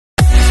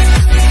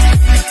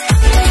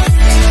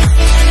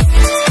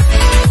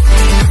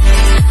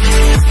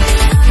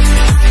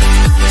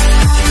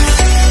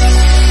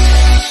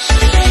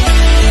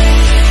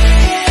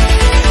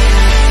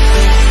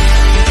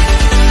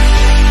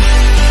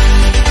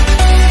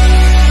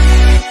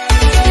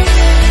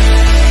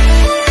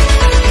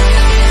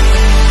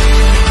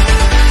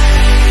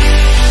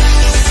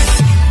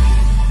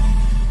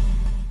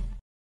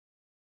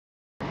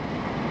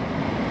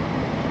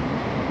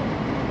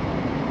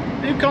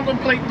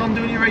planning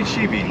on doing your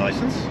HGV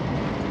licence?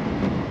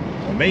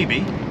 Or maybe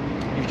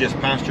you've just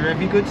passed your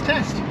heavy goods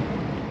test.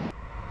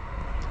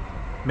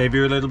 Maybe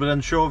you're a little bit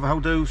unsure of how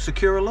to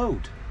secure a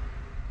load.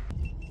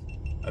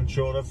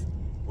 Unsure of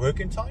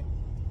working time?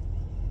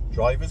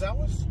 Driver's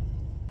hours?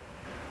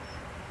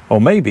 Or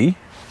maybe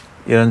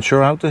you're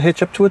unsure how to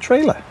hitch up to a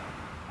trailer.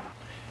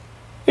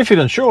 If you're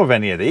unsure of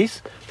any of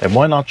these, then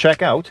why not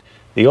check out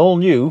the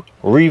all-new,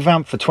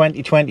 revamped for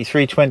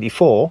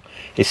 2023-24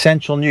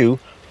 Essential New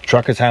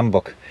Trucker's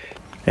Handbook.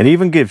 It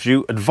even gives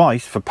you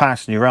advice for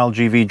passing your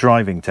LGV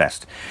driving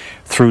test,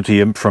 through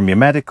to from your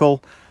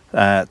medical,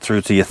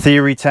 through to your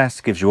theory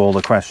test, gives you all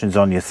the questions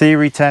on your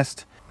theory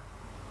test.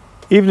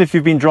 Even if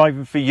you've been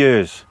driving for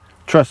years,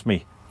 trust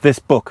me, this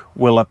book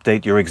will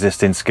update your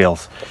existing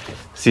skills.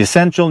 It's the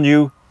Essential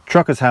New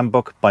Trucker's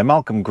Handbook by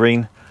Malcolm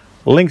Green.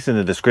 Links in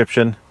the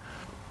description.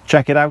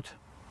 Check it out.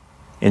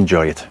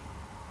 Enjoy it.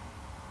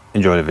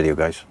 Enjoy the video,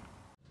 guys.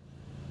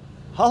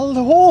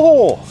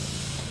 Hello!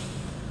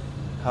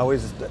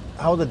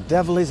 How the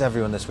devil is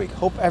everyone this week?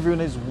 Hope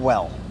everyone is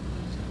well.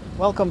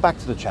 Welcome back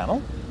to the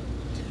channel.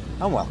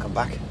 And welcome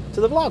back to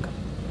the vlog.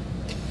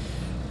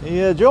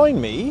 You join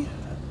me,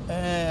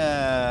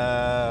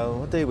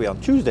 what day are we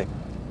on? Tuesday.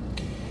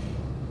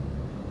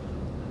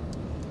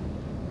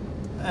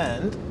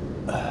 And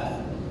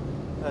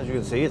as you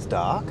can see, it's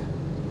dark.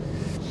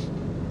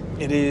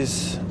 It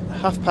is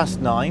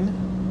 9:30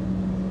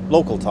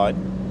 local time,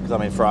 because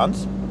I'm in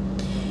France.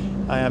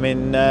 I am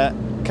in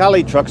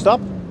Calais truck stop,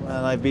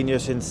 and I've been here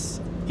since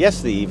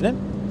yesterday evening.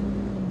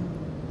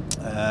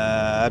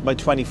 I had my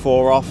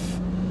 24 off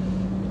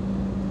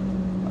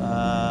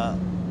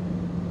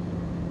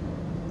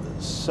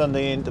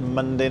Sunday into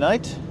Monday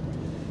night.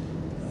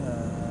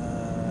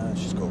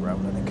 Let's just go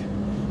around, I think.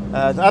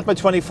 I had my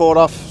 24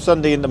 off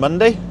Sunday into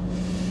Monday.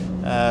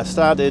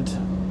 Started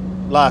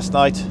last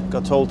night,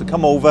 got told to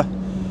come over.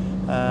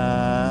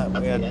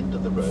 We had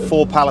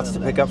 4 pallets to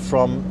pick up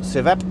from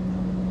Civep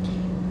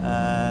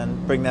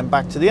and bring them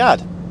back to the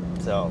yard.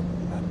 So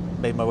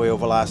I made my way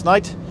over last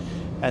night.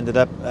 Ended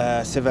up,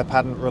 Civep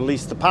hadn't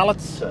released the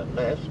pallets. Turn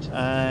left.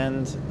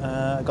 And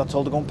got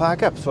told to go and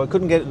park up. So I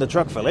couldn't get in the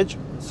truck village.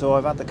 So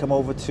I've had to come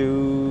over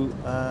to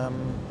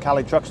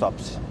Calais truck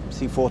stops,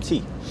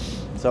 C4T.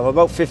 So I'm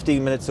about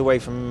 15 minutes away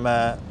from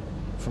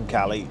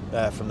Calais,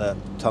 from the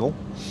tunnel.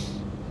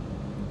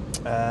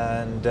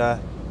 And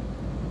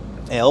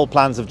yeah, all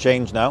plans have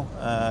changed now.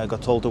 I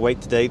got told to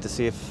wait today to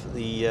see if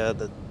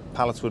the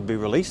pallets would be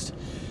released.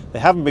 They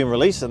haven't been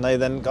released, and they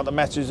then got a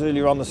message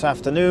earlier on this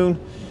afternoon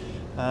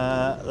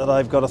that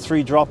I've got a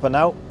 3-dropper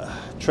now.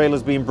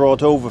 Trailer's being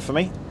brought over for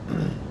me.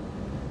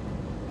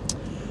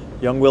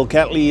 Young Will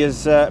Ketley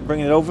is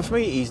bringing it over for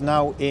me. He's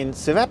now in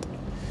Civep.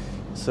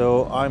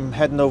 So I'm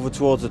heading over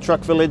towards the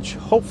truck village.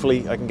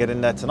 Hopefully I can get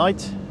in there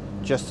tonight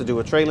just to do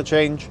a trailer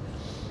change,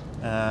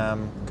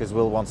 because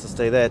Will wants to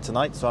stay there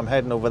tonight. So I'm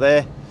heading over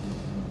there,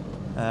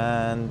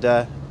 and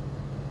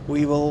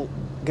we will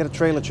get a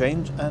trailer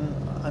change, and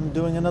I'm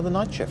doing another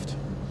night shift.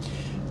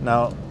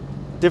 Now,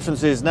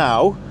 difference is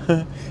now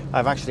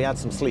I've actually had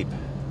some sleep.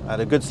 I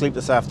had a good sleep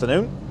this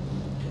afternoon,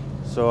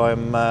 so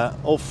I'm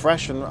all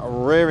fresh and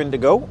raring to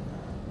go.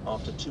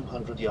 After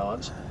 200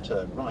 yards,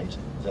 turn right,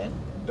 then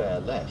bear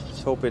left.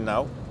 Just hoping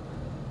now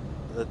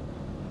that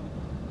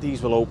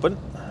these will open,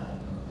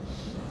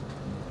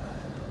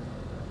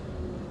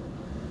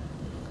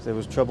 because there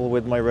was trouble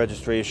with my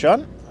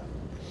registration.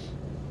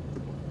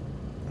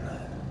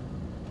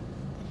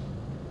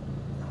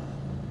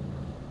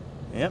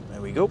 Yep,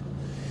 there we go.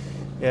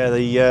 Yeah,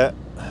 the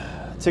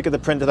ticket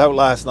that printed out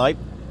last night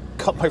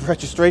got my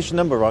registration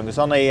number wrong. It's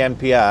on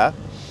ANPR,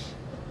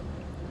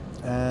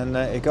 and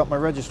it got my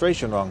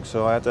registration wrong.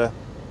 So I had to,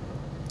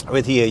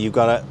 with here, you've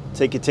got to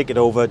take your ticket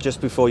over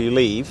just before you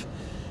leave.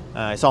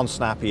 It's on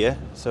Snap here,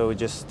 so we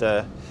just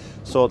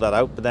sort that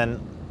out. But then,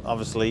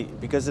 obviously,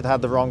 because it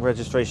had the wrong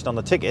registration on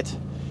the ticket,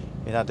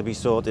 it had to be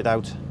sorted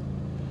out.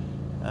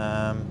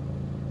 And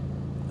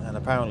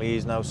apparently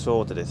he's now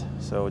sorted it.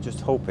 So just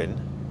hoping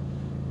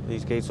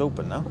these gates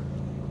open now.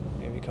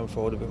 Maybe come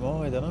forward a bit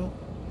more, I don't know.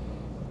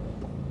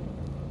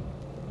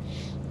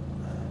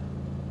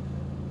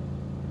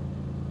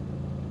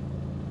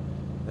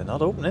 They're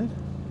not opening.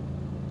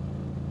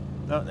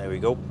 Oh, there we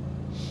go.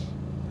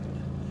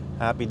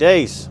 Happy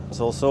days. It's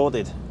all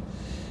sorted. He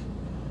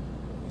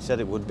said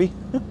it would be.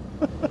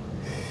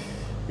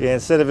 Yeah,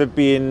 instead of it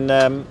being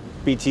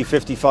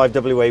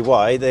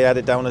BT55WAY, they had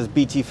it down as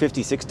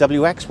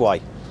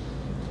BT56WXY.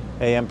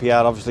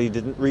 ANPR obviously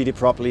didn't read it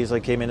properly as I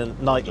came in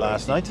at night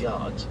last night.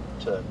 Yards,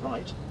 turn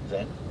right,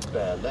 then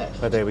bear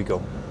left. But there we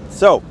go.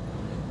 So,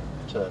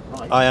 turn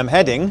right, I am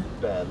heading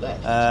bear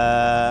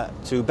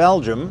left. to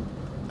Belgium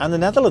and the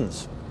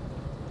Netherlands.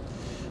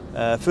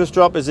 First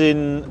drop is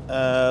in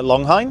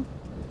Longheim,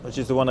 which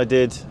is the one I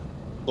did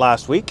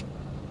last week.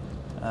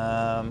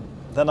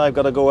 Then I've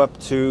got to go up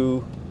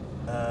to,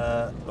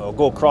 or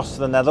go across to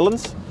the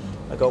Netherlands.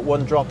 I got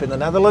one drop in the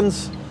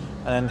Netherlands,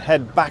 and then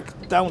head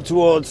back down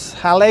towards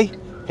Halle,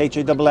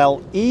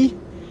 H-A-L-L-E.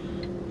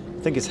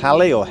 I think it's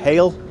Halle or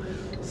Hale.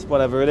 It's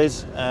whatever it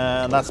is,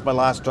 and that's my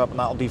last drop, and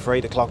that'll be for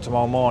 8 o'clock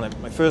tomorrow morning.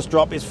 My first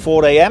drop is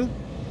 4 a.m.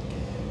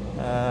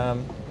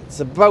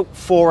 It's about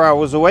 4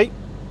 hours away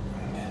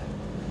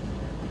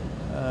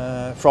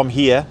from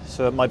here,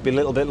 so it might be a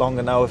little bit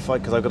longer now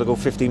because I've got to go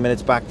 15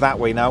 minutes back that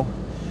way now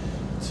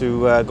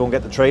to go and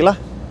get the trailer.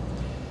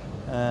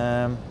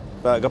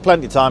 But I've got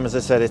plenty of time. As I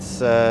said,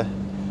 it's now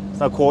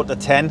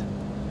 9:45.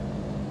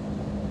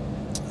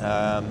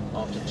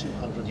 After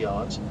 200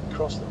 yards,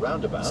 cross the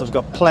roundabout. So I've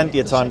got plenty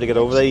of time to get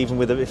over there, even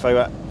with if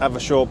I have a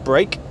short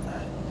break.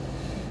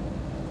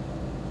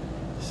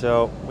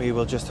 So we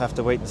will just have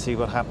to wait and see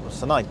what happens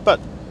tonight. But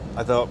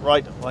I thought,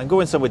 right, well, I'm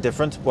going somewhere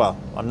different. Well,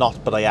 I'm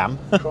not, but I am.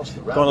 Going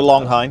to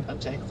Longhine,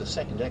 and take the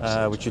second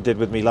exit. which you did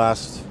with me I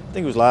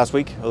think it was last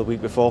week or the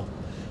week before.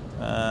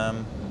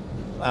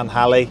 And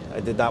Halle, I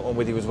did that one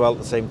with you as well at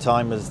the same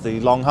time as the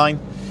Longhine.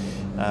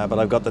 But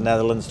I've got the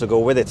Netherlands to go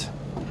with it.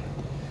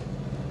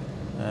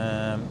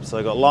 So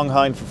I got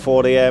Longhine for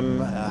 4 a.m,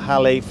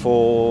 Halle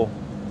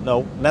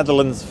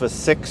Netherlands for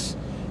 6,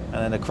 and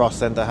then across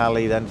then to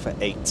Halle then for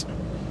 8.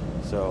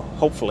 So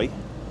hopefully,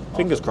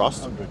 fingers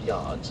crossed,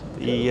 yards,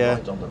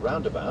 right on the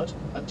roundabout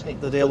and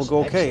take the day will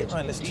go okay.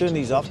 Right, let's turn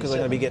these off because I'm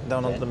going to be getting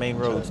down onto the main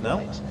roads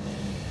now.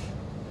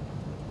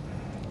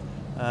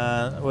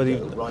 Well,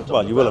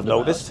 you will have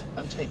noticed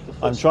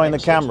I'm trying the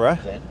camera.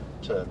 Then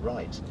turn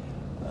right.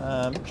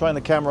 Trying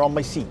the camera on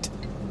my seat.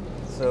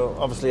 So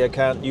obviously I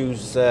can't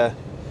use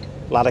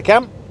ladder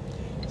cam.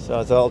 So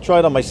I thought I'll try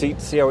it on my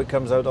seat, see how it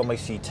comes out on my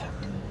seat.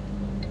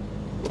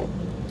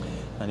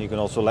 And you can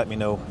also let me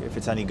know if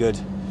it's any good.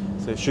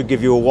 So it should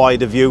give you a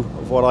wider view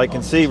of what I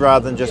can see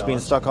rather than just being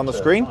stuck on the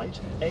screen.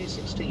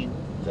 A16,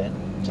 then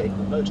take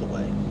the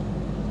motorway.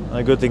 And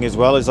the good thing as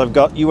well is I've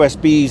got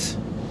USBs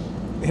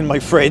in my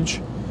fridge,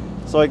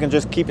 so I can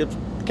just keep the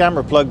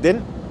camera plugged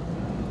in.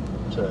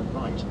 Turn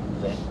right,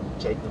 then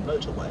take the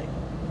motorway.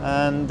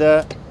 And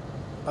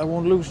I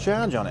won't lose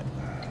charge on it.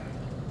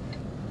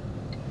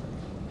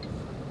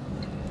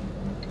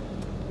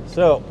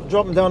 So,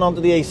 dropping down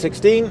onto the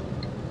A16.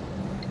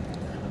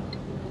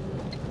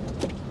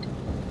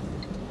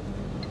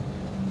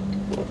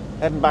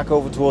 Heading back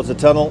over towards the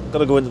tunnel. Got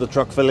to go into the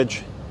truck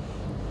village.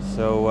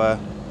 So,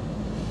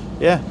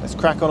 yeah, let's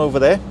crack on over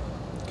there.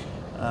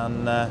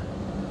 And I'll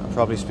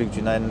probably speak to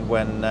you then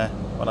when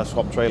I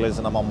swap trailers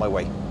and I'm on my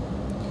way.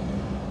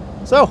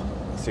 So,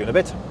 see you in a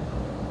bit.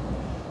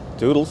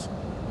 Toodles.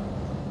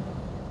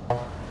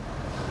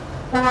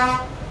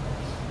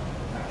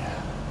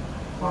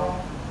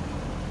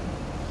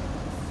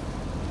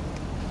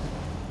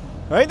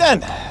 Right then,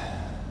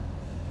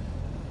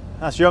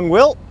 that's young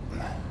Will.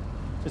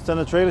 Just done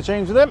a trailer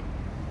change with him.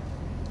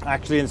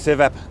 Actually in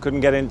Civep,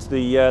 couldn't get into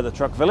the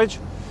truck village.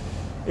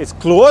 It's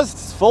closed,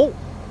 it's full.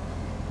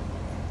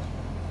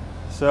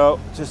 So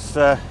just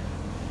he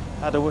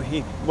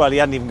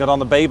hadn't even got on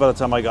the bay by the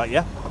time I got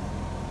here.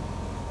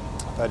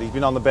 But he's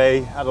been on the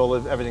bay, had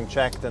everything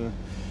checked and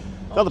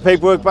got the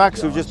paperwork back,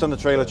 so we've just done the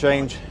trailer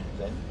change.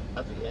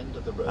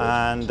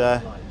 And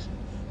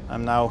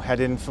I'm now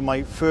heading for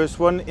my first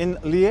one in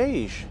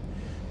Liège,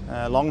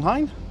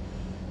 Longhine.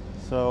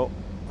 So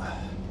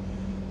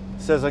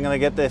it says I'm going to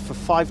get there for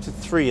 5 to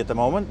 3 at the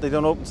moment. They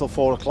don't open until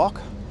 4 o'clock.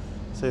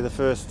 So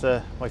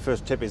my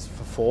first tip is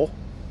for 4.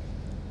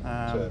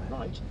 Turn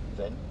right,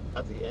 then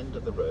at the end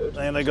of the road.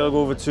 And I got to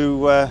go over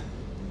to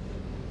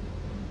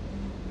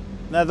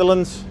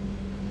Netherlands.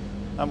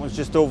 That was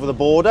just over the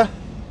border,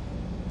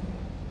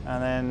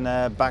 and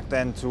then back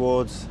then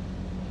towards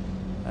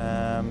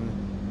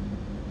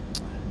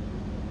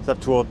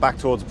back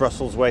towards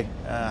Brussels way,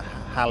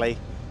 Halle,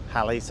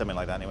 something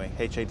like that anyway,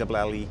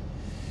 H-A-L-L-E.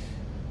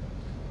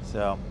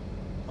 So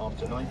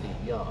after 90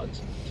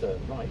 yards, turn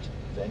right,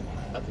 then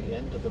at the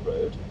end of the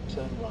road,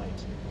 turn right.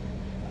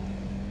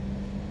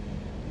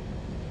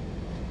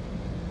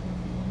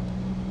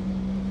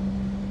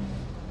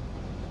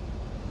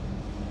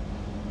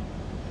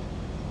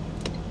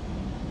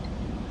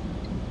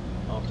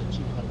 After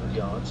 200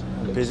 yards,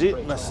 busy.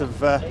 Must have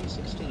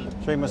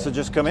train must have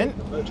just come in.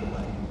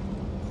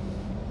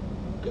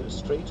 Go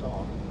straight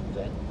on,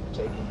 then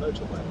take the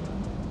motorway.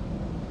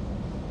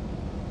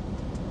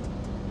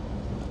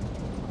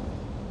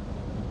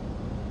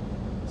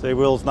 So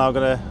Will's now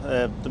going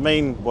to, the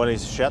main one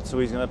is shut, so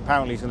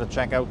apparently he's going to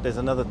check out, there's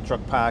another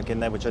truck park in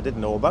there which I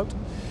didn't know about.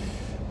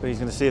 But he's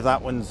going to see if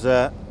that one's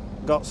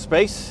got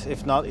space.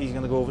 If not, he's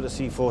going to go over to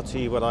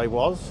C4T where I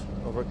was,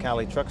 over at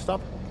Calais truck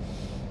stop.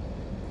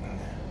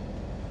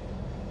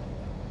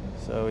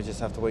 So we just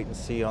have to wait and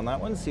see on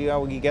that one, see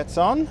how he gets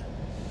on.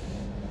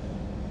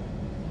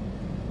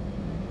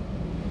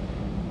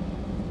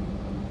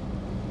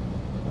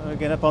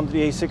 Again up onto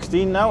the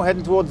A16 now,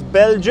 heading towards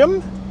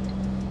Belgium.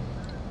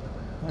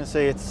 I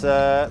say it's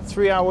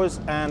 3 hours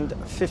and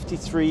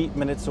 53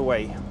 minutes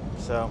away.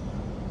 So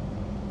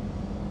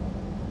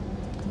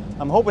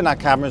I'm hoping that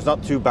camera's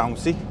not too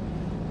bouncy.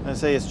 I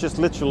say it's just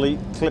literally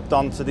clipped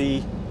onto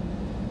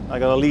I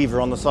got a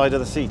lever on the side of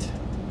the seat.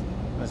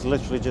 And it's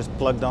literally just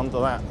plugged onto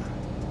that.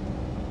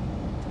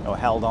 Or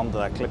held onto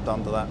that, clipped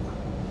onto that.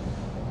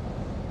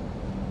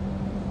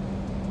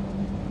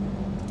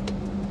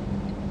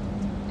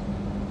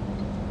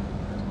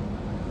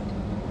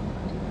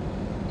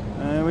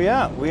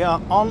 we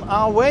are on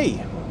our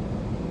way.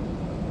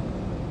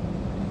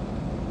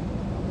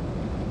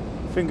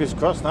 Fingers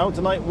crossed now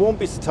tonight won't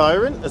be so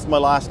tiring as my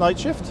last night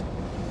shift,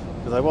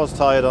 because I was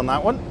tired on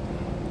that one.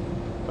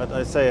 But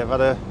I say I've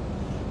had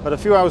a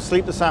few hours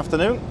sleep this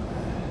afternoon.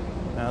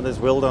 Now there's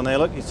Will down there,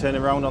 look, he's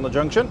turning around on the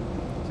junction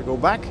to go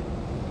back.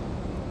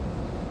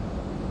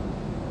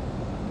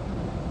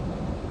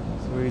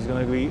 So he's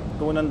going to be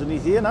going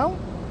underneath here now.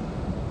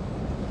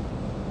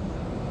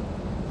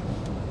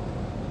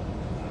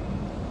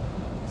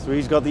 So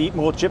he's got the Eat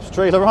More Chips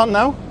trailer on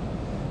now,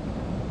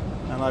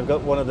 and I've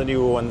got one of the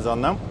newer ones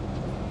on now.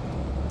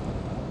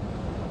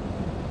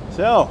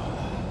 So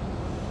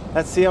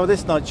let's see how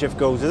this night shift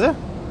goes, is it?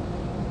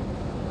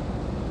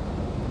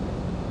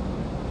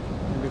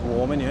 A bit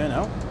warm in here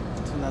now.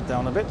 Turn that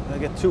down a bit. If I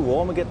get too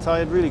warm, I get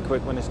tired really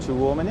quick when it's too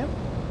warm in here.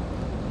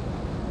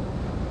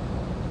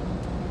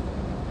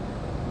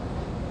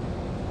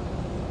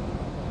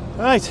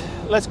 Right,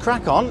 let's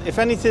crack on. If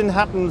anything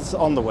happens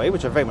on the way,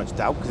 which I very much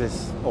doubt because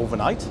it's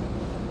overnight,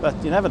 but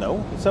you never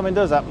know. If something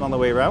does happen on the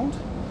way around,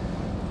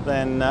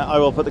 then I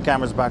will put the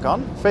cameras back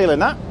on. Failing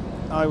that,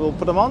 I will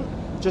put them on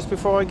just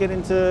before I get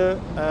into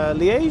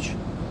Liège,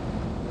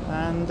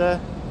 and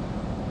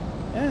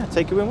yeah,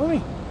 take you in with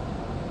me.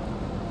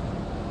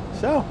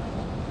 So,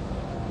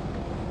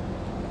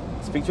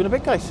 speak to you in a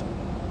bit, guys.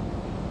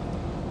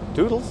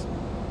 Doodles.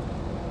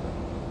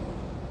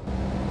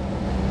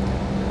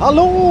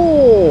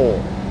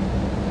 Hello!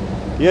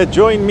 Yeah,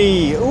 join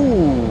me,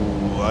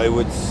 I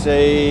would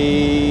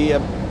say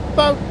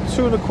about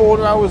 2¼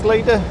 hours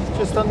later,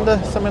 just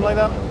under, something like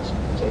that.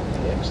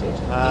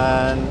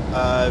 And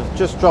I've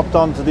just dropped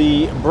onto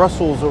the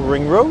Brussels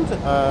Ring Road.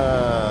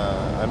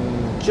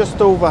 I'm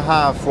just over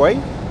halfway.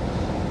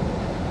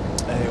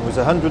 It was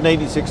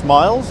 186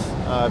 miles.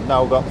 I've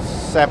now got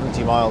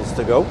 70 miles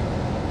to go.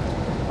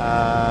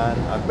 And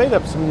I've made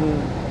up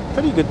some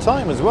pretty good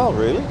time as well,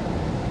 really.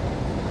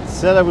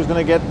 Said I was going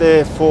to get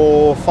there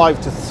for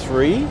 5 to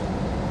 3,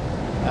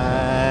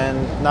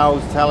 and now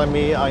it's telling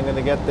me I'm going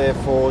to get there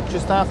for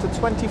just after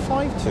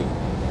 25 to.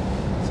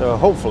 So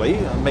hopefully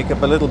I'll make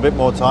up a little bit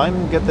more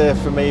time, get there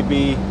for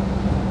maybe, I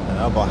don't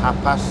know,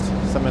 about past,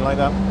 something like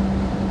that.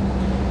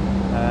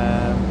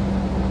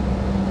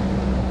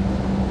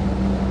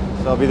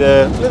 So I'll be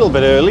there a little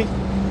bit early.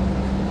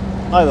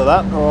 Either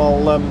that,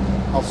 or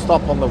I'll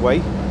stop on the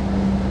way.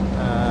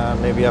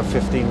 Maybe have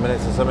 15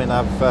 minutes or something.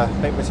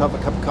 Make myself a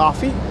cup of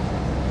coffee.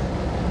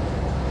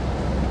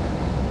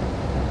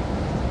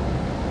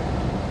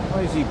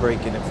 Why is he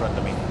braking in front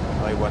of me?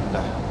 I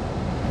wonder.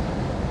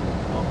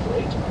 After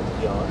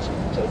 800 yards,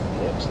 take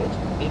the exit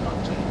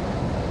E19.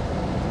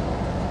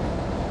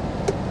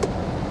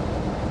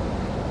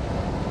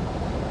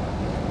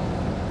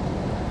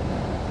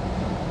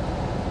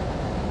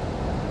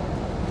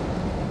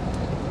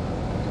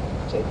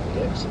 Take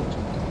the exit.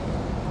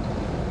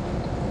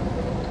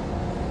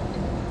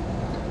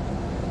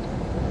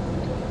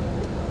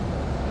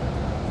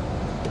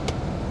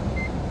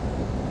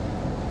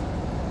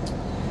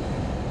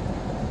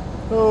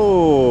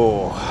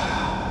 Oh.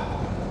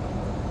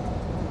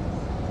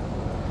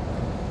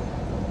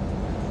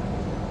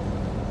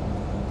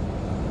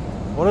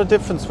 What a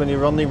difference when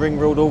you're on the ring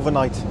road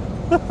overnight.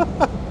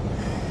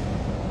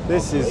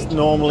 This is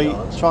normally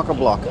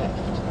chock-a-block.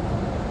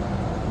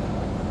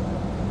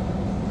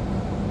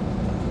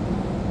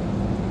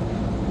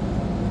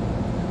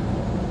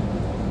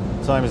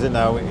 What time is it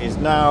now? It is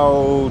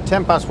now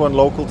 10 past 1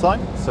 local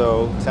time,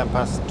 so 10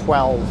 past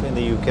 12 in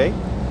the UK.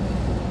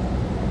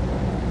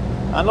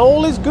 And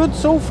all is good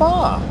so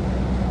far.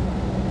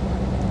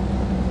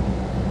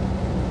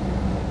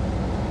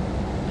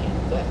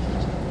 Left.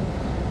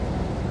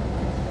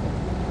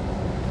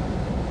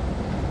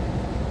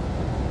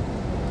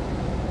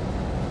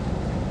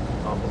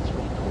 After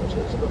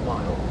 3/4 of a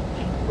mile,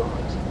 keep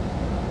right.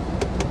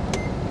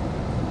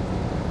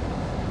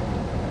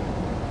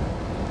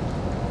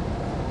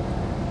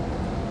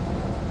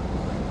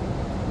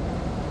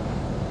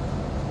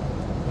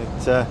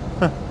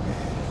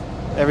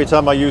 Every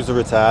time I use the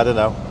retarder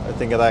now, I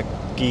think of that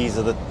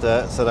geezer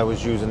that said I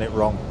was using it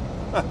wrong.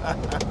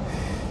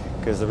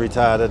 Because the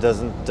retarder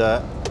doesn't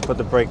put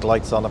the brake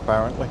lights on,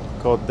 apparently,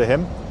 according to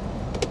him.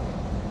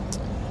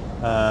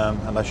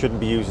 And I shouldn't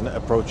be using it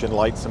approaching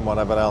lights and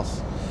whatever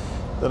else.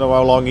 Don't know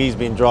how long he's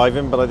been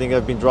driving, but I think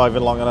I've been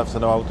driving long enough to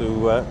know how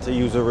to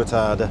use a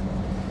retarder.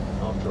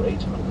 After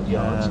 800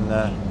 yards, keep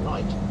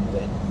right,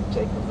 then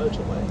take the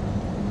motorway.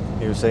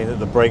 He was saying that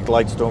the brake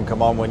lights don't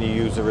come on when you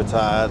use a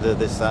retarder,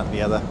 this, that and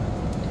the other.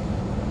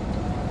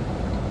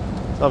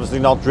 It's obviously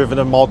not driven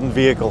a modern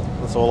vehicle,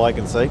 that's all I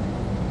can say.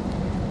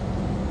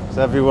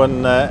 So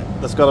everyone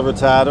that's got a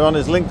retarder on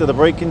is linked to the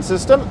braking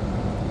system,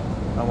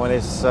 and when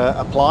it's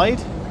applied,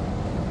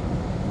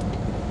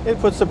 it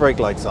puts the brake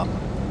lights on.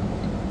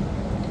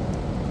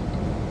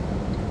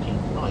 Keep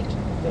right,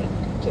 then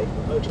take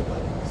the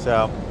motorway.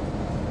 So,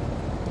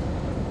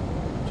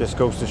 just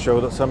goes to show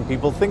that some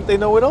people think they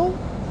know it all,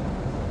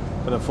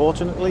 but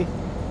unfortunately,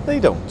 they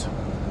don't.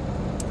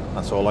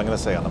 That's all I'm going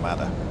to say on the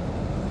matter.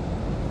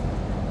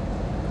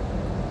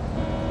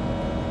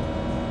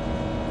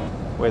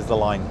 Where's the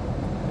line?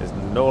 There's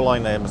no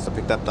line there. I must have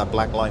picked up that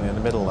black line in the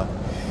middle there.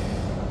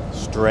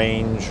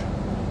 Strange.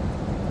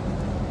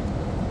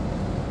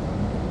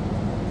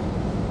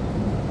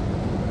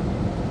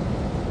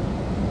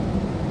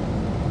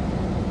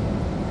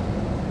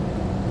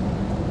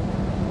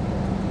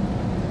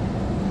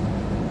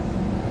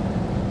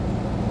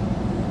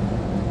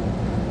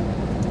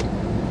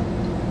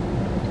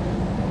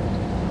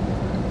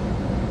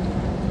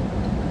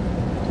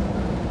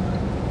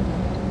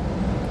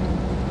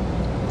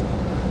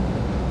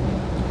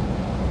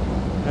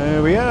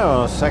 There we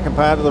are, second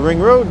part of the ring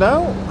road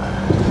now.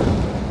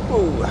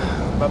 Ooh,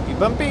 bumpy,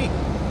 bumpy.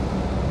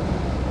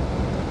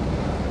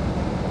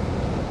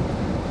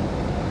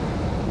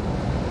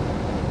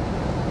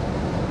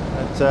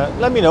 But,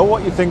 let me know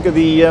what you think of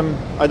the.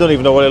 I don't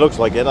even know what it looks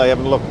like yet. I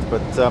haven't looked,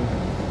 but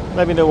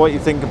let me know what you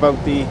think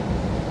about the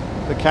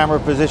camera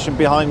position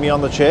behind me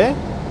on the chair.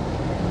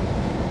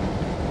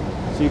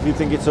 See if you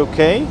think it's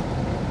okay.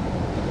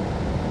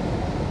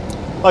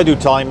 If I do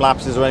time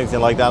lapses or anything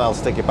like that, I'll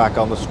stick it back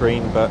on the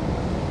screen. But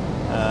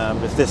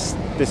if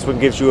this one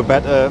gives you a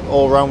better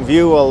all-round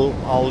view,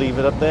 I'll leave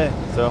it up there.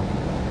 So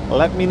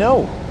let me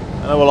know.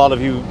 I know a lot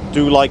of you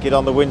do like it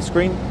on the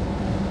windscreen.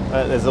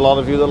 There's a lot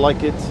of you that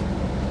like it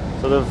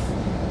sort of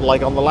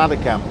like on the ladder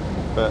cam,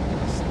 but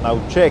it's now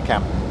chair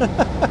cam.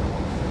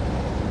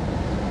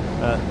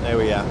 There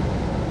we are.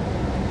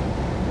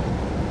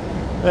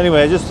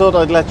 Anyway, I just thought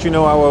I'd let you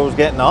know how I was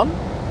getting on.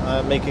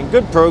 Making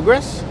good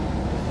progress.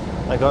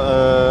 I got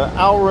an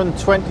hour and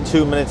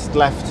 22 minutes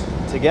left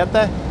to get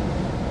there.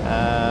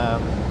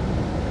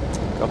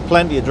 Got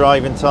plenty of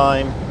driving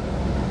time.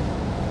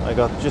 I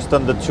got just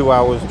under 2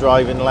 hours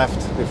driving left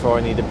before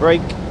I need a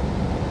break.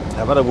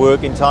 I've had a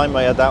working time.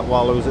 I had that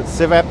while I was at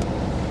Civep,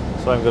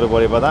 so I haven't got to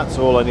worry about that.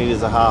 So all I need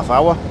is a half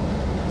hour.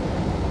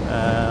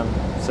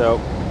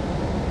 So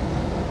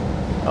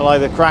I'll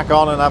either crack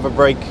on and have a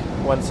break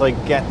once I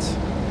get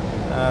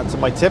to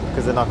my tip,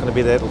 because they're not going to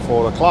be there till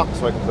 4 o'clock,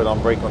 so I can put on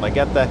break when I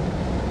get there.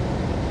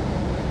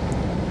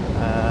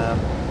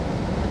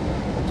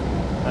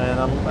 And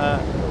I'm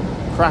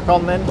crack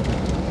on then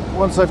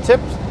once I've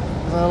tipped,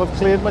 and I'll have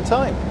cleared my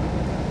time.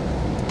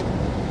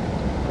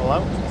 Pull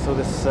out so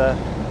this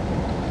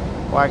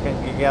wagon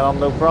can get on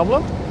no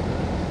problem.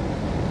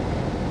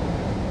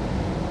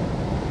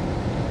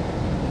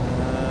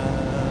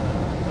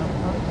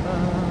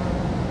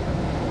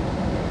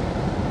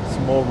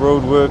 Some more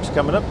road works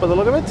coming up by the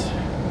look of it.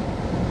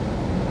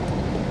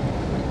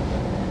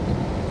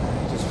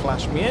 Just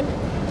flash me in.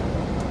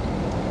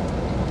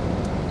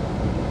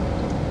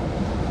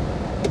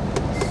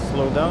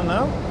 Slow down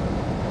now.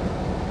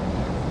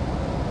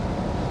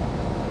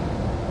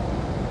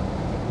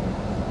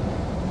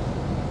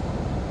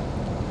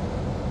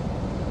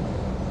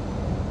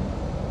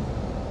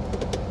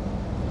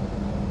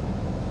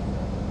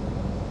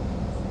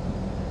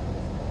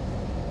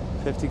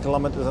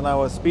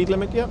 km/h speed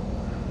limit, yep.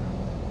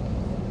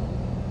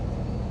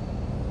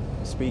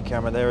 Speed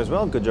camera there as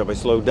well. Good job I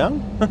slowed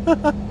down.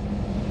 After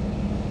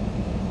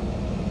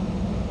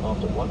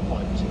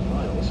 1.2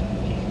 miles,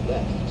 keep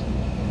left.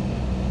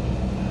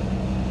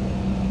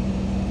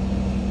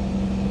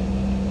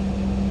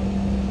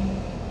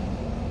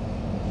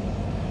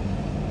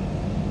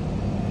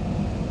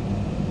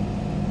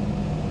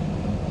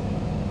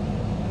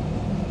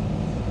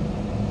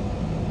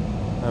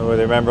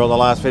 Remember on the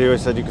last video I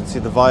said you could see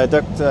the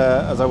viaduct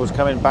as I was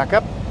coming back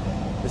up.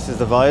 This is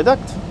the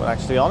viaduct. We're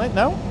actually on it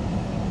now.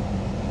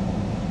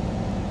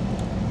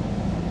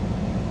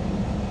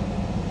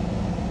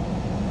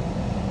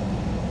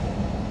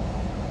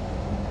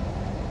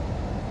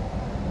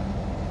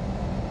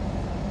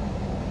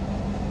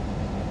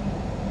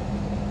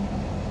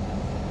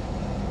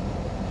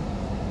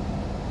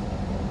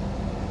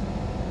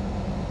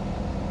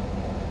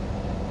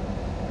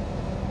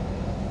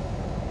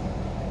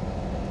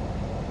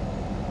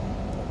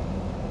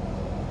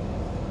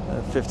 Uh,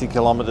 50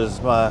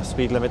 kilometers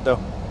speed limit though,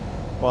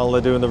 while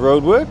they're doing the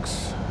road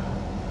works.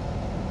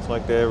 It's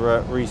like they're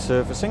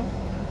resurfacing.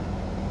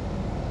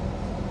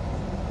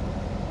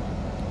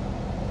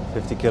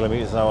 50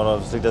 kilometers an hour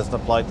obviously doesn't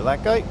apply to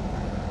that guy.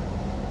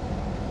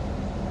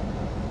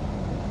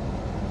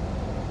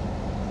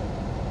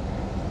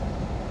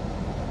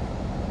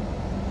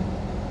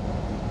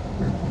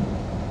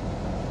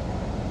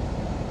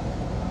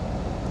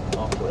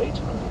 After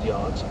 800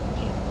 yards,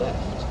 keep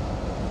left.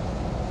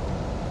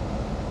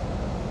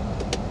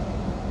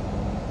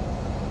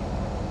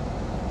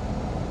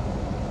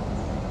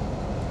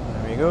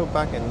 There we go,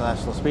 back in the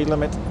national speed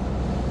limit.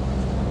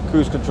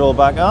 Cruise control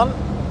back on,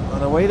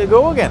 and away to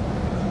go again.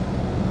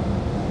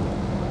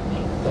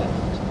 Keep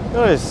left.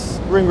 Oh, this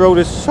ring road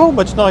is so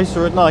much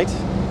nicer at night.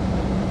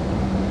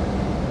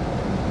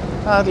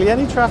 Hardly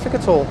any traffic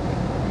at all.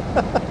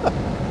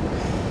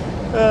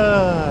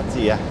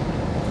 Dear.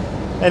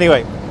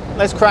 Anyway,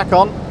 let's crack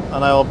on,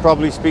 and I'll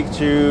probably speak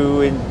to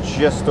you in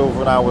just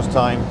over an hour's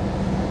time,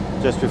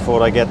 just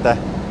before I get there.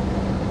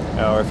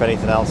 Or if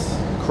anything else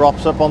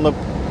crops up on the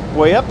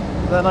way up,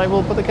 then I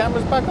will put the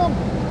cameras back on.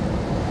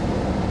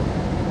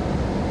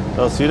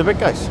 So I'll see you in a bit,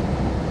 guys.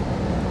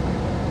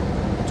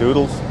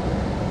 Doodles.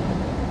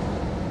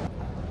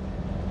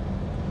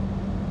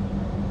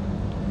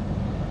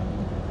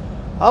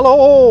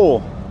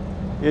 Hello!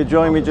 You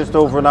join me just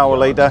over an hour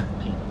later.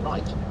 Keep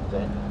right,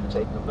 then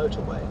take the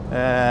motorway.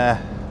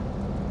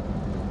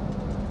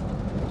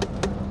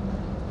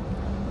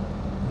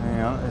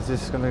 Hang on, is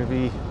this going to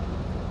be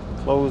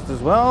closed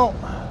as well?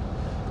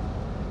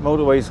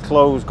 Motorway's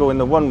closed, going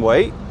the one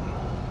way.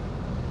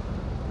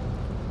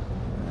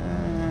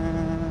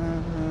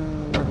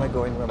 Where am I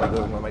going? Where am I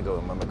going? Where am I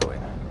going? Where am I going?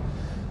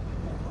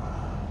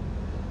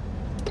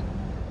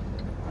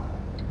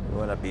 We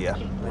want to be here.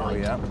 Keep There right,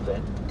 we are.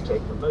 then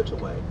take the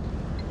motorway.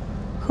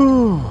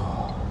 Whew.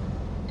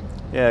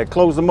 Yeah,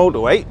 close the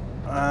motorway,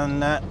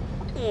 and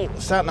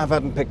sat-nav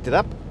hadn't picked it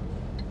up,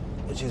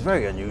 which is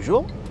very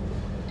unusual.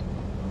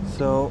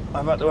 So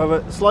I've had to have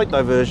a slight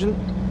diversion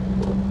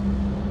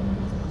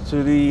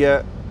to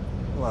the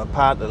well,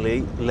 part of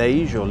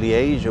Liège or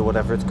Liège or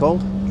whatever it's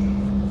called.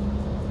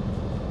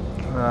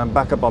 I'm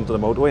back up onto the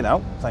motorway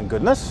now, thank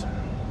goodness.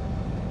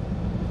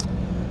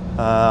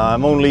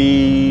 I'm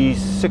only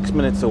 6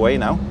 minutes away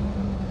now.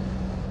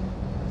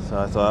 So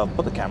I thought I'll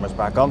put the cameras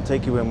back on,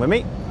 take you in with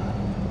me.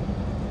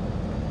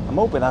 I'm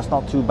hoping that's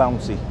not too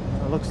bouncy.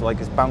 It looks like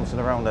it's bouncing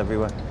around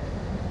everywhere.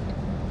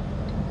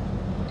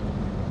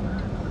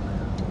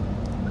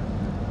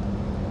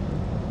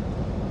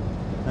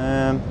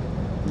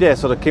 Yeah,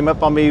 so they came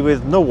up on me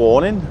with no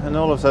warning, and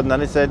all of a sudden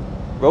then it said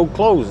road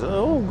closed.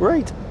 Oh,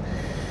 great.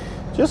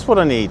 Just what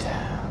I need.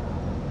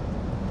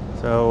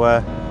 So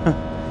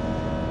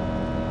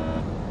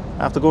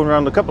after going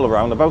around a couple of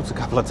roundabouts a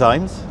couple of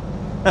times,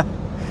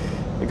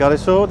 we got it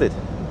sorted.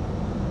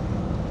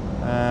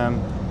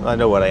 I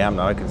know where I am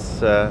now.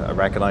 I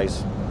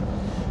recognise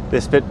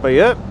this bit by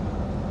here.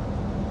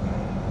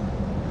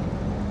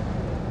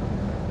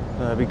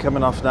 I'll be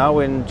coming off now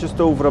in just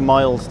over a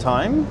mile's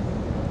time.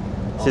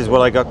 This is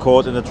where I got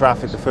caught in the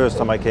traffic the first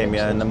time I came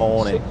here in the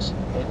morning.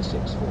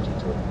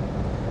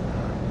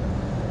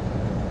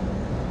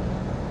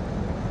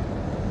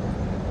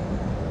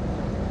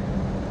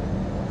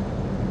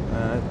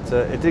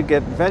 It did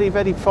get very,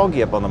 very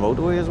foggy up on the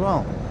motorway as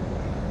well.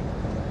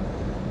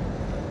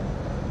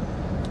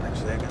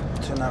 Actually, I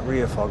can turn that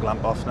rear fog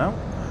lamp off now.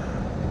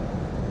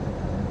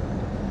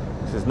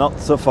 This is not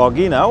so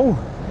foggy now.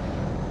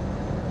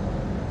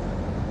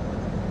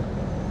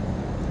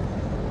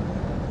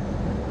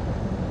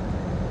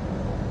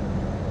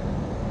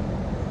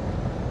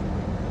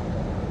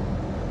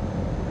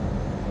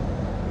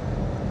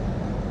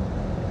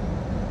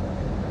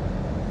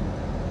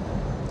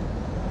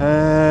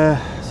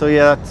 So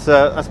yeah,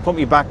 that's put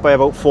me back by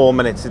about 4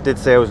 minutes. It did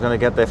say I was going to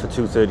get there for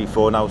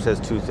 2:34, now it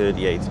says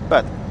 2:38.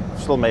 But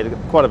still made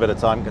quite a bit of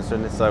time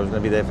considering this I was going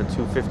to be there for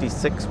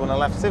 2:56 when I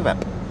left Civet.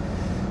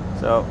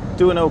 So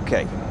doing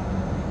okay.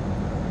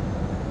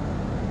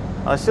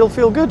 I still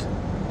feel good.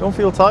 Don't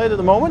feel tired at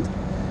the moment.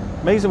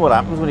 Amazing what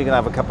happens when you can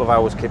have a couple of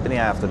hours kip in the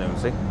afternoon,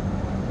 see?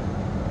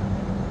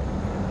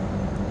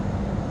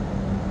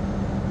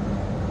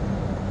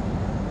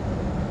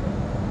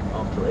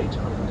 After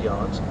 800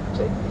 yards,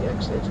 take the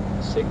exit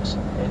 6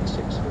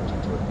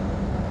 N642.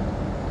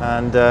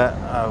 And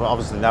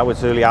obviously now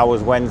it's early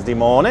hours Wednesday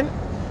morning,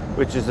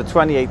 which is the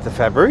 28th of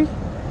February,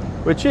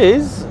 which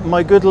is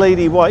my good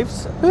lady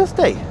wife's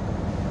birthday.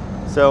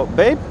 So,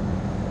 babe,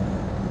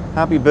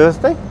 happy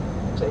birthday.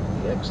 Take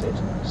the exit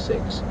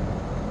 6.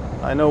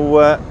 I know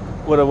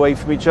we're away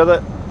from each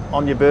other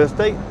on your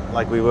birthday,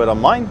 like we were on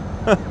mine.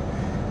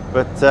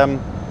 But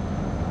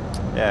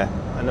yeah,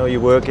 I know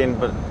you're working,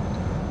 but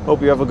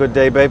hope you have a good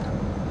day, babe.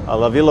 I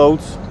love you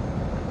loads,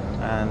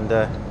 and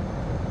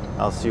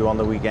I'll see you on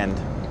the weekend.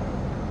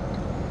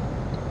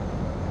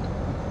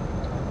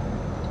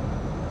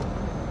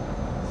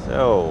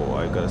 So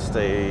I've got to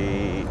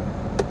stay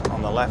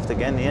on the left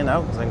again here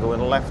now, because I'm going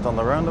left on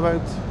the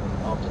roundabout.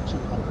 After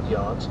 200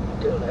 yards,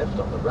 go left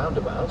on the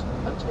roundabout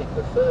and take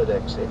the third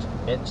exit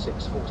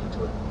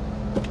N642.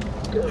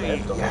 Go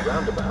left on the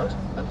roundabout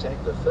and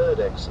take the third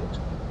exit.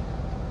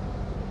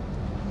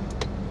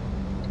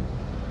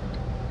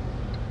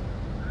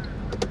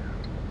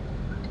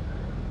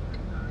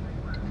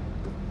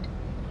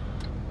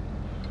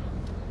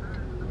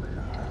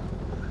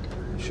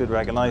 Should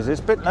recognise this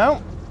bit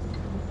now.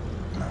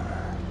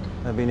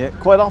 I've been here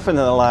quite often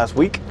in the last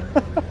week.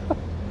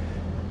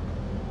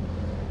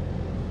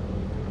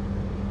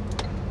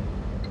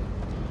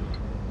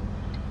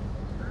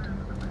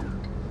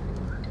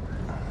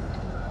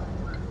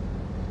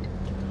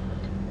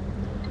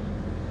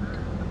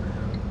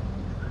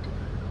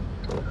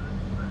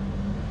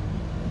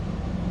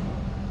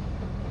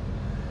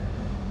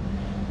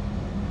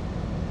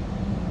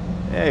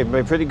 Yeah, made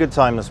a pretty good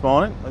time this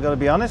morning, I've got to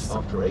be honest.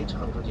 After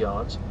 800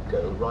 yards,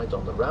 go right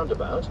on the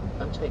roundabout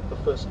and take the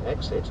first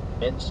exit,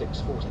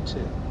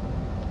 N642.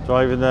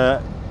 Driving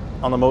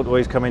on the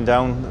motorways coming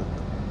down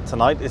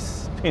tonight,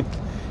 it's been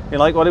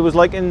like what it was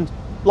like in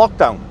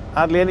lockdown.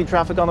 Hardly any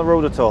traffic on the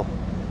road at all.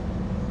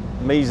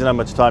 Amazing how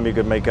much time you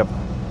could make up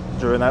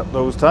during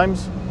those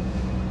times.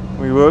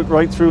 We worked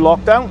right through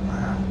lockdown.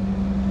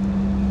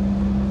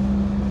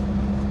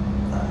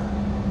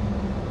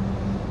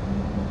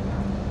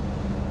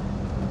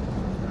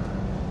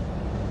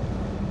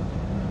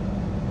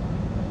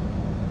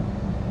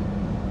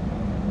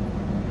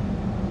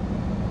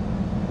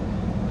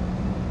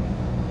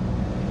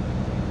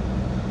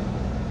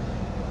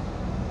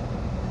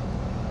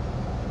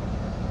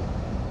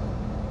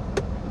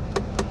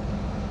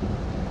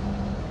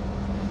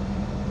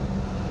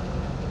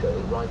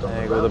 right on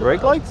There the go the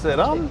brake roundabout lights, they're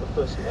and on. take the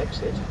first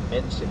exit,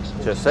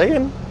 N642. Just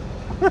saying.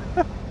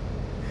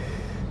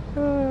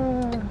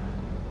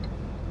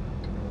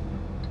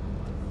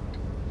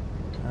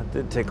 That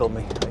did tickle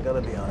me, I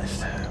gotta be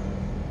honest.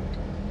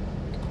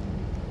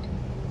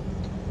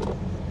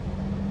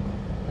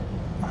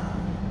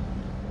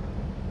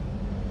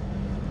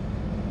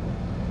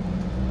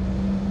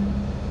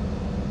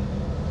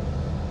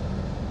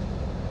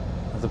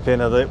 That's a pay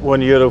another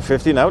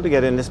 €1.50 now to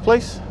get in this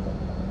place.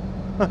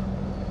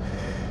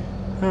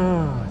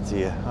 Oh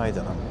dear, I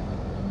don't know.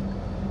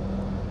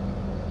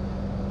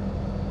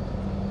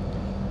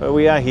 But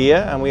we are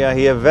here, and we are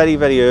here very,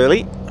 very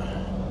early.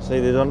 Say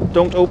they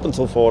don't open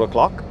till 4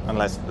 o'clock,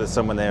 unless there's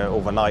someone there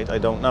overnight, I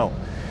don't know.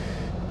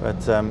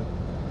 But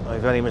I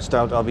very much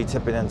doubt I'll be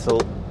tipping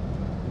until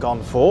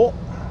gone 4.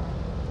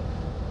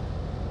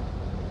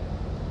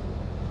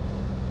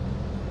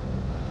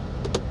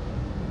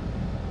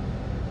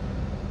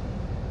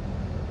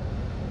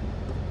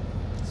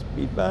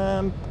 Speed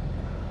bump.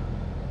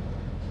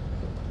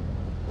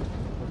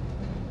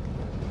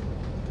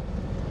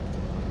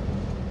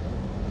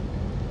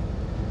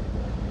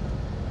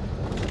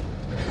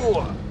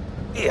 Oh,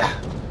 yeah.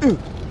 Ooh.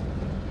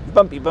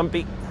 Bumpy,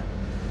 bumpy.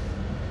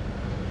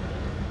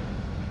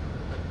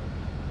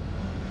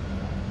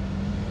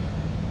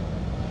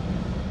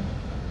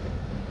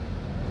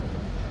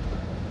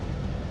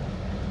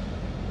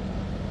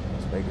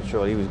 Just making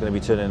sure he was going to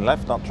be turning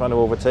left, not trying to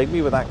overtake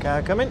me with that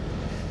car coming.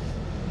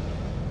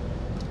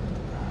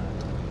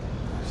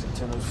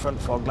 Turn those front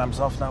fog lamps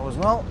off now as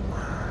well.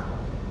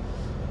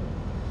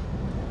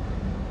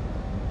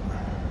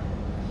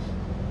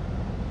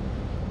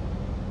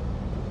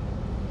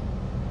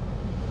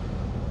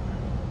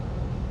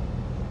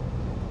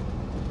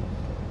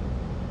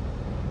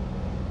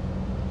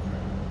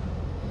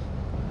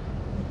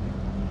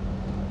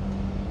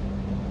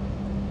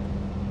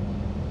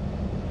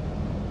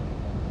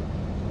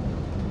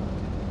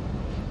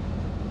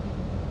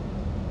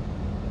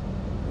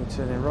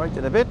 Turning right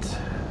in a bit.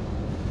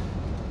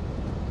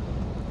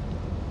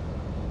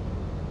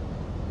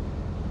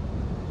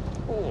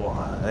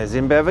 Oh, there's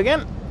InBev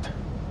again.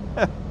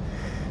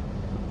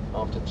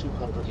 After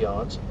 200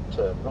 yards,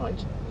 turn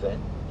right,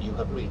 then you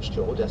have reached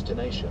your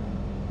destination.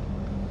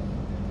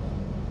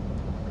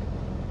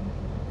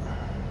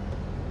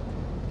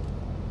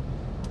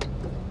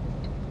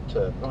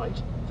 Turn right,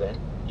 then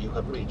you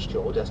have reached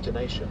your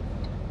destination.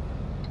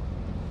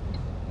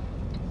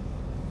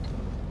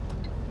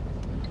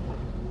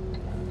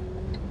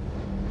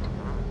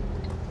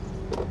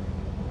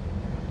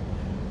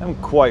 I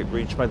haven't quite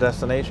reached my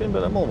destination,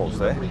 but I'm almost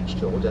there. You have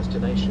reached your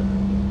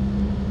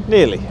destination.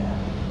 Nearly.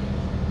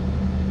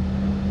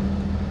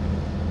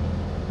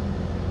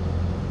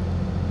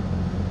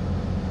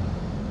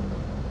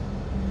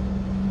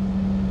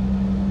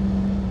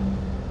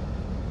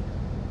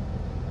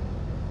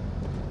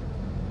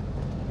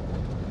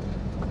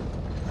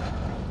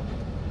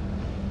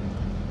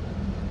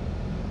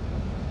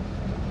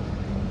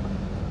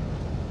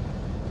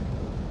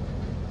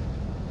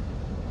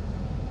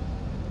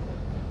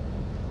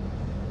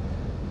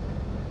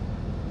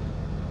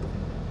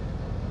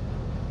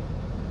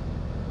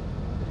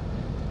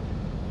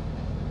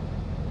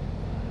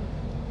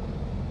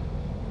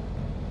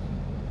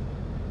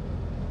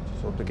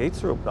 Hope the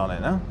gates are open on it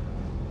now.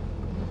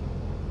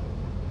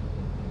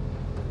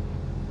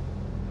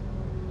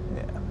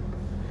 Yeah,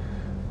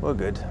 we're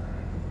good.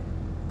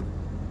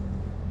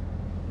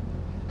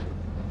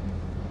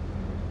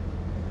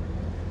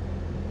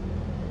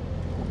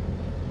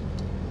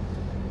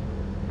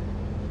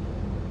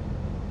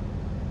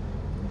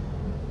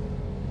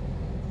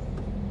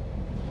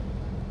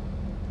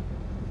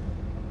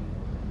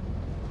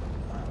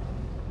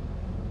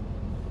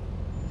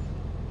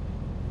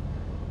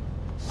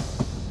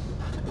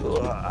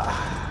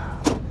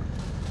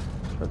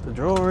 Put the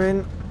drawer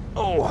in.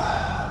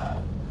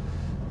 Oh,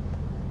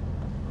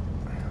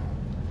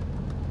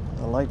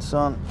 the lights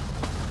on.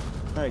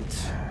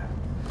 Right.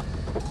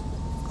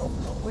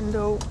 Open the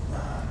window.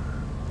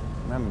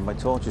 Remember, my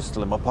torch is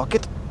still in my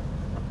pocket.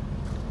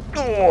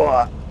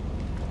 Oh,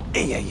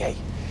 hey.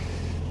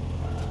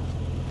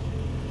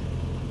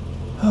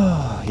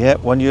 Oh, yeah,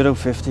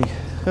 €1.50.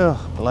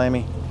 Oh,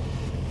 blimey.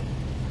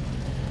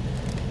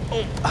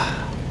 Oh.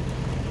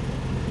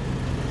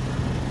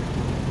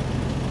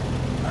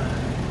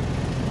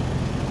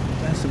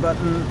 Press the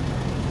button.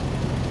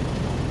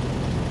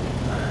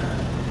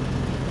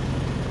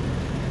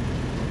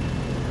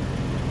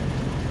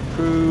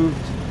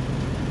 Approved.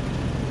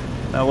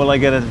 Now will I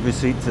get a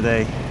receipt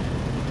today?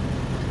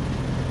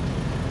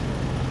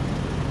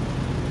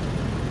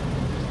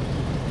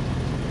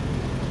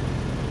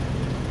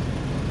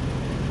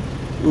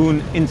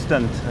 Un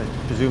instant. I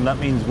presume that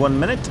means 1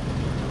 minute.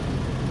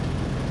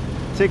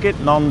 Ticket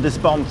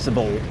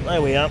non-dispensable.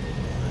 There we are.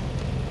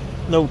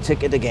 No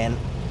ticket again.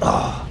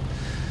 Oh.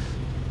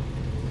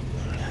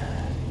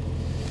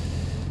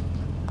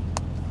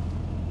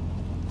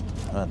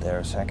 Right there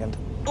a second.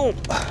 Oh,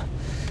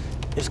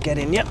 just get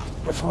in, yep,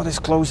 before this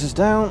closes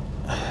down.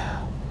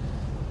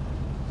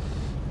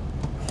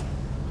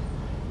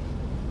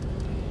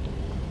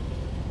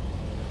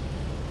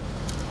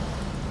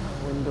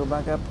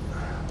 back up.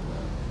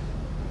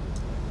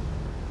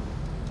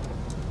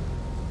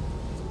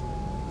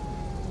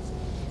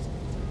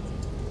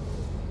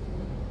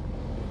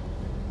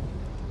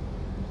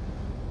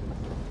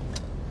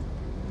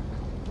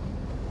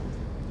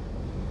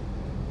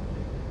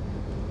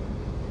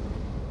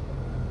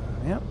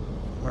 Yep,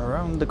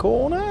 around the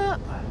corner.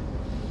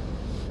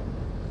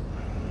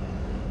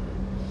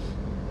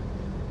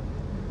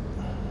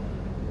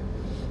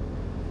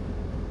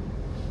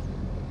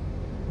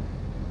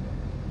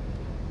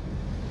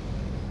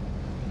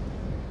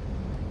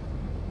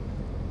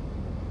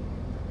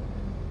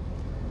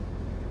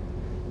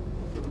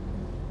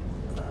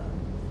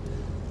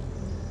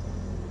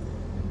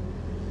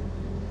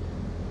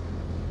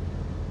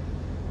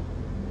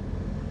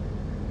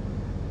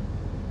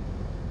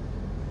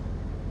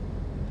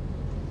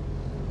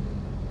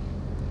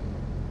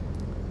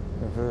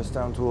 Reverse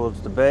down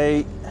towards the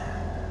bay.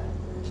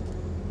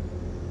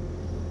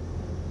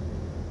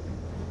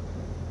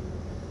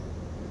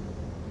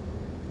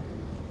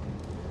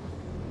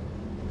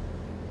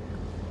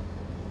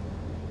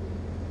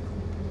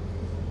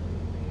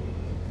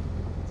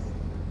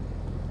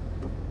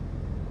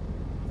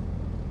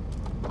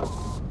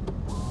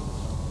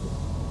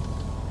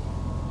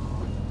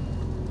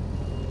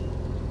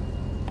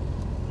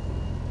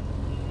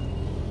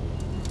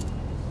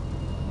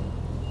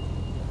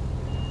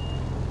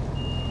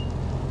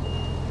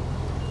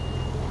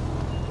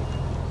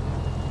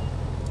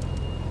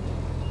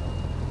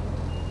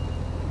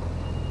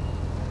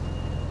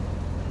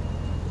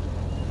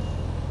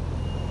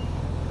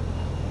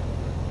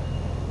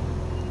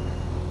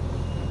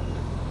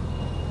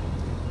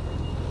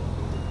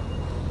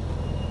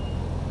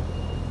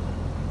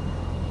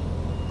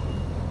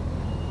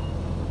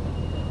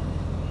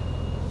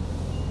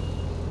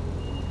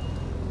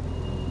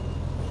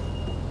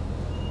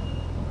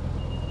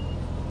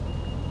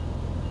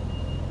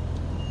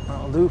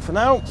 That'll do for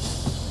now,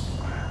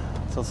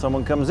 until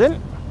someone comes in,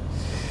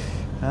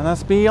 and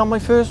that's me on my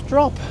first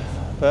drop.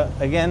 But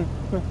again,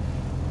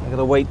 I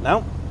gotta wait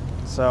now.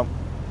 So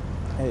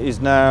it is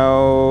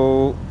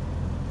now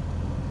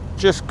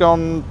just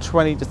gone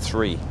 20 to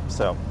 3,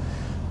 so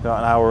got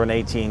an hour and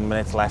 18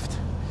 minutes left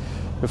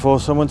before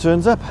someone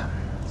turns up.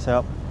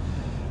 So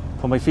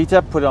put my feet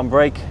up, put it on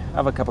brake,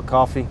 have a cup of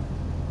coffee,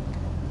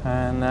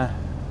 and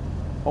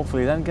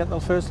hopefully then get the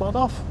first lot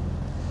off.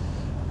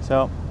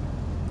 So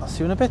I'll see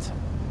you in a bit.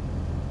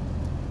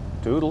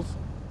 Doodles.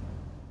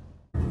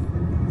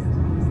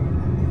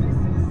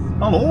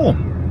 Hello.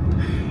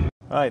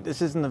 Right,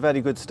 this isn't a very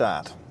good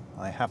start,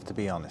 I have to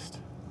be honest.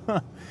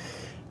 Got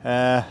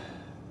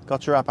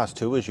your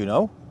 2:30, as you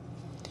know.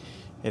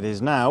 It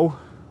is now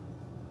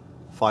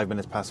 5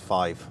 minutes past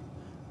 5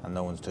 and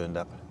no one's turned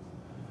up.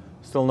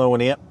 Still no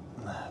one here.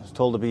 I was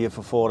told to be here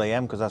for 4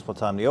 AM because that's what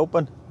time they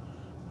open,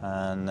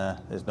 and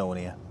there's no one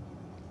here.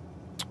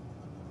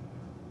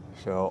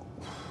 So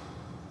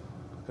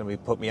it's going to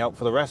be put me out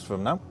for the rest of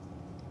them now.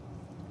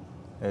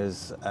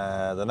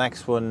 The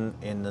next one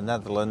in the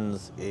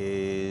Netherlands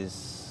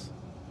is,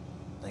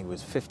 I think it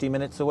was 50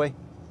 minutes away,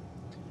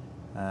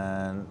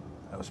 and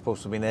I was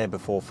supposed to be there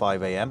before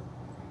 5 AM.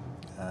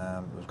 I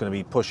was going to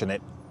be pushing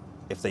it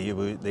if they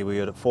were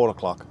here at 4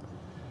 o'clock,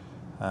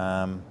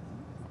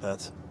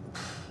 but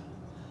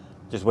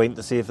just waiting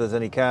to see if there's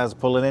any cars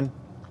pulling in.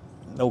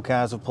 No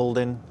cars have pulled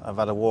in. I've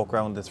had a walk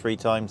around it 3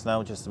 times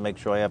now just to make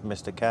sure I haven't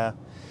missed a car.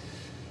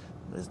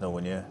 There's no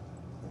one here,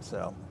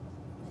 so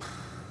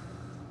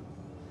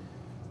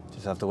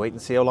just have to wait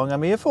and see how long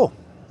I'm here for.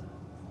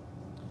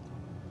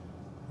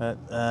 But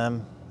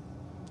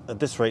at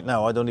this rate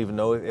now, I don't even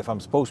know if I'm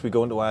supposed to be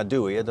going to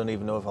Ardui. I don't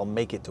even know if I'll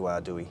make it to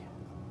Ardui.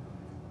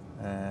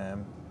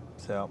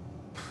 So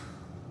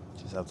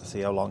just have to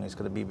see how long it's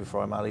going to be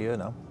before I'm out of here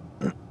now.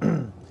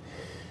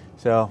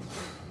 So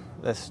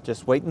let's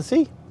just wait and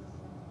see.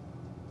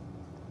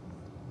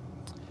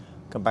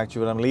 Come back to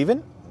you when I'm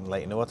leaving and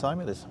let you know what time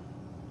it is.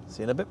 See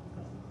you in a bit.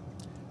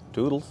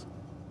 Toodles.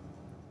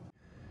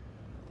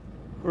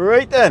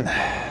 Right then,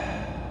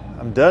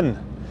 I'm done.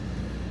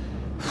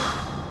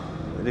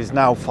 It is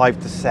now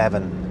 5 to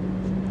 7.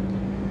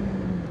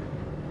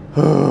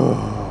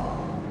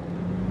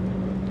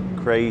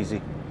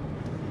 Crazy.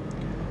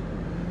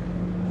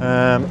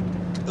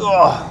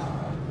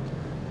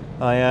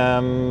 I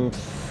am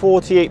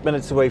 48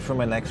 minutes away from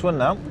my next one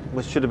now,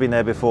 which should have been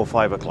there before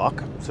 5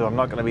 o'clock. So I'm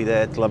not going to be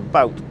there till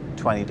about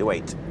 20 to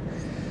 8.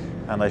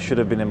 And I should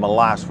have been in my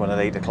last one at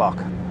 8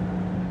 o'clock.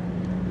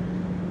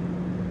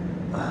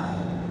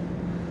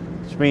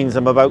 Which means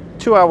I'm about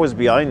 2 hours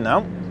behind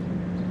now.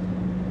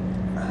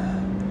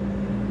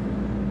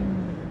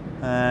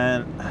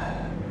 And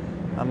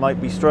I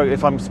might be struggling,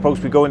 if I'm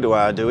supposed to be going to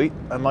Ardui,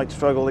 I might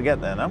struggle to get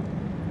there now.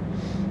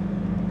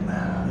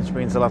 Which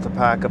means I'll have to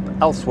park up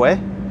elsewhere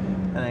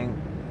and then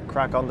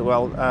crack on to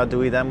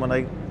Ardui then when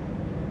I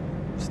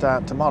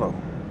start tomorrow.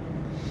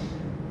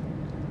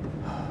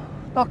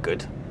 Not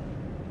good.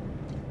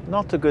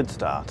 Not a good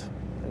start,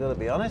 I gotta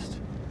be honest.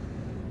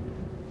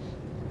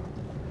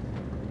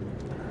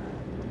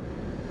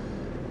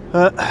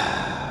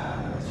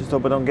 Let's just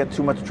just hope I don't get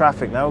too much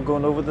traffic now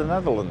going over the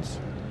Netherlands.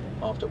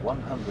 After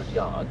 100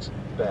 yards,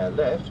 bear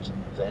left,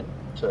 then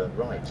turn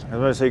right.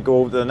 And when I say go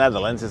over to the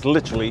Netherlands, it's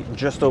literally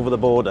just over the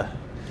border.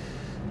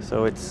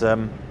 So it's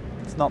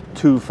not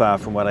too far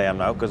from where I am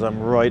now, because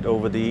I'm right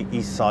over the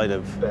east side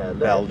of Bear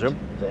Belgium.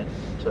 left, then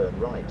turn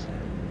right.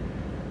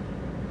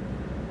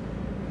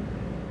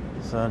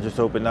 So I'm just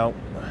hoping now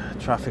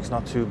traffic's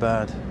not too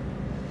bad.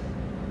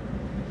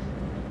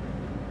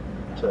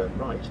 Turn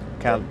right.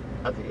 Can't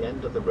At the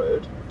end of the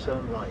road,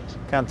 turn right.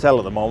 Can't tell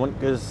at the moment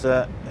because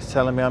it's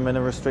telling me I'm in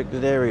a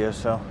restricted area,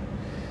 so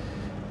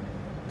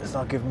it's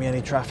not giving me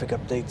any traffic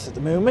updates at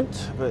the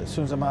moment, but as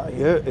soon as I'm out of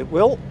here it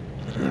will.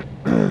 There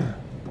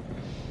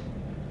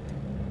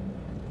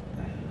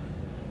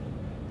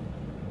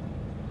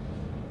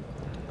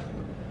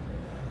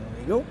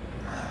you go.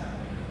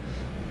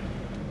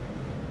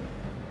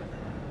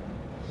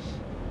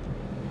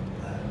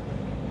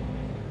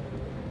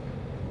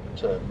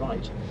 Turn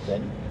right,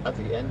 then at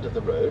the end of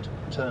the road,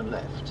 turn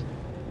left.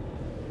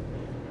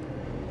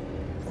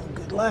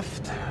 Good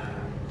left.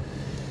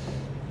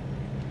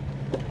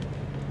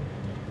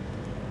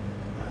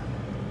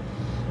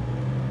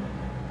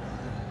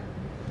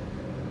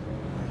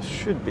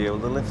 Should be able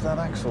to lift that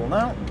axle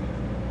now.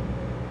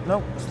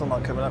 Nope, still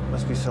not coming up,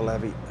 must be still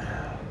heavy.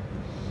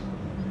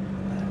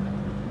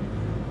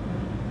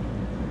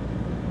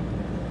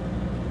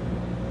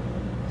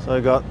 So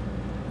I got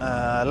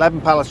 11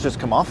 pallets just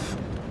come off.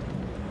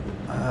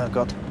 I've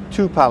got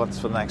 2 pallets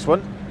for the next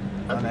one,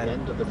 and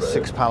then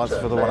 6 pallets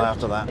for the one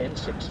after that.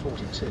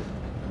 N642.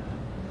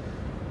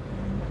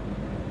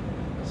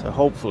 So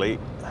hopefully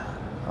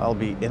I'll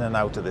be in and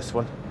out of this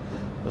one,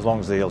 as long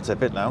as they'll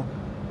tip it now.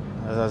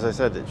 As I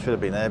said, it should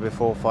have been there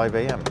before 5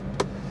 AM.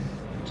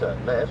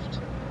 Turn left.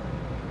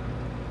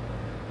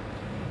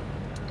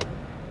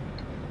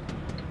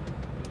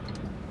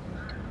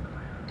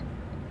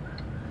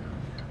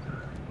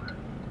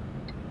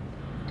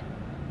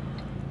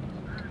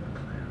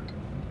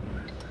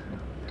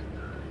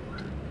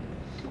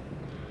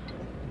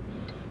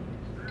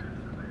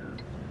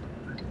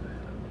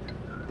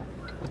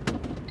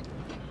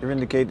 You're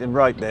indicating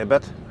right there,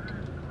 but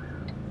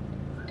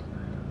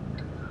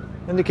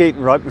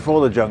indicating right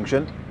before the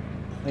junction.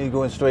 Are you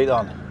going straight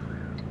on?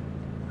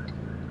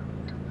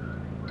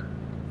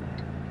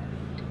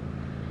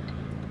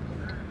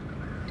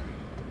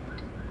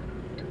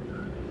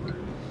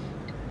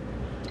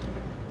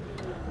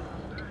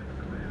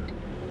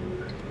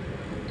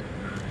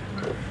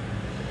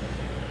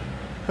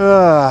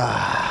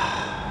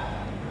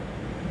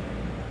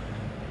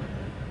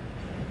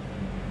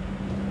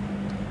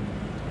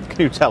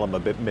 Can you tell I'm a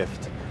bit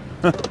miffed?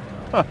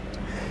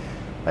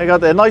 I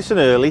got there nice and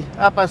early,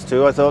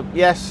 2:30. I thought,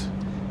 yes,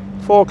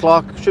 4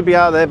 o'clock, should be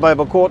out of there by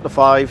about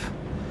 4:45.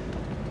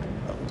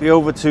 Be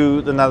over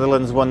to the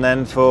Netherlands one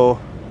then for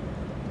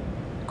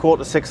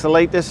 5:45 the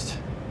latest.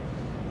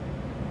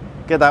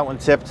 Get that one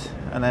tipped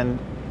and then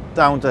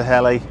down to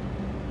Helle.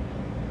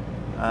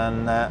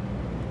 And I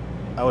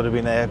would have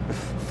been there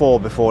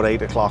before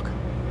 8 o'clock.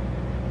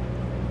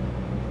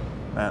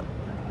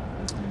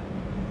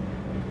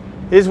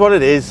 Here's what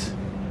it is.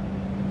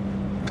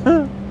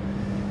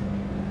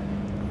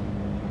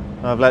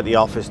 I've let the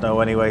office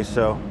know anyway,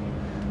 so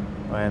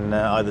when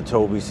either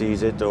Toby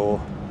sees it or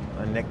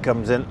when Nick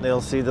comes in, they'll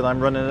see that I'm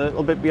running a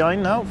little bit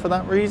behind now for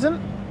that reason.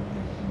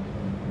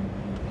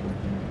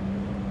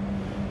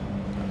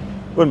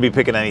 Wouldn't be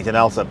picking anything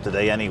else up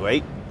today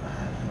anyway.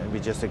 It'd be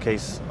just a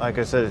case, like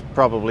I said, it's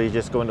probably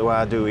just going to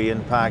Ardui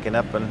and parking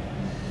up and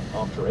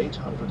after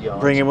 800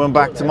 yards, bringing one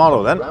back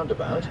tomorrow then.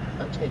 Roundabout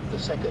and take the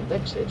second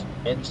exit,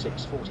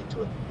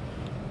 N642.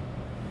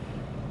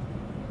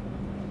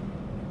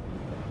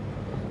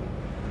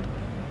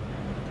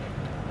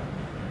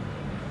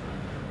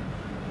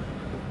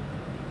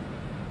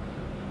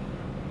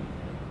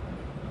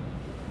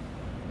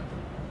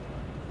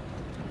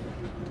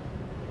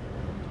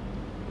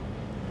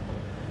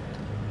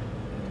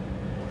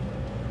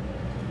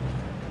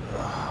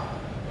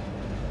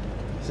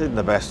 This isn't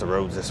the best of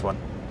roads, this one.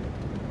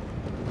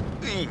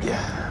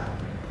 Yeah.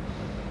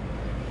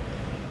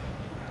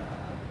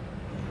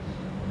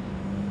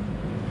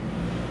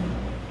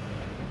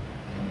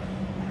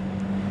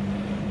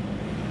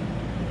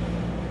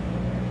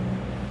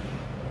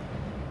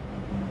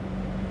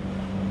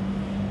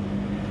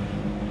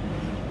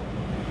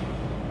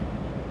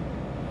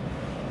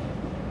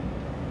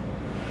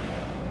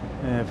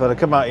 If I'd have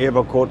come out here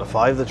about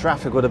 4:45, the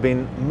traffic would have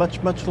been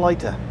much, much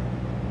lighter.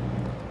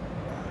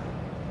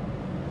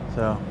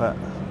 So, but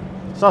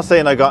it's not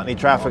saying I got any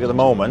traffic at the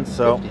moment,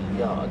 so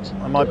yards,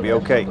 I might be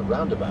okay. the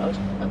roundabout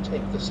and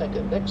take the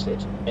second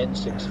exit,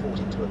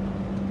 N642.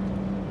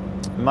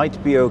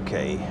 Might be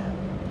okay.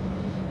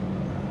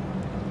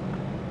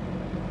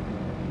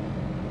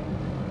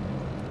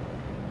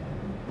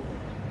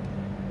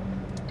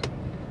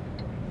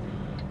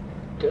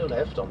 Go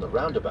left on the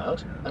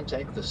roundabout and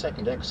take the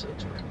second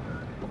exit.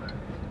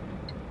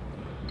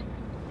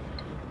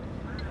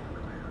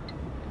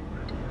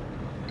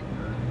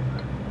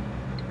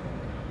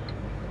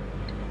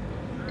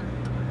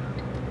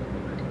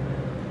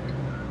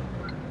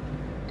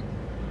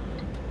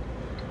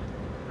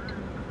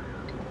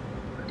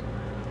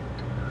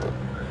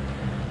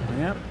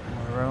 Yep,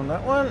 around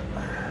that one.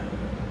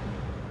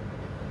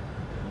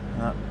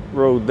 That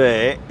road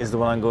there is the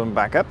one I'm going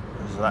back up,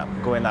 so that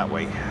going that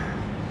way.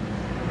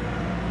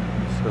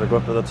 Just got to go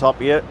up to the top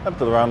here, up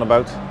to the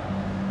roundabout,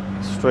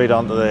 straight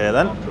onto there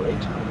then. After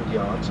 800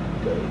 yards,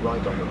 go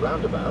right on the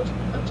roundabout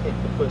and take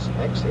the first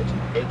exit,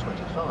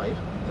 A25,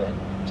 then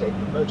take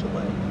the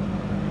motorway.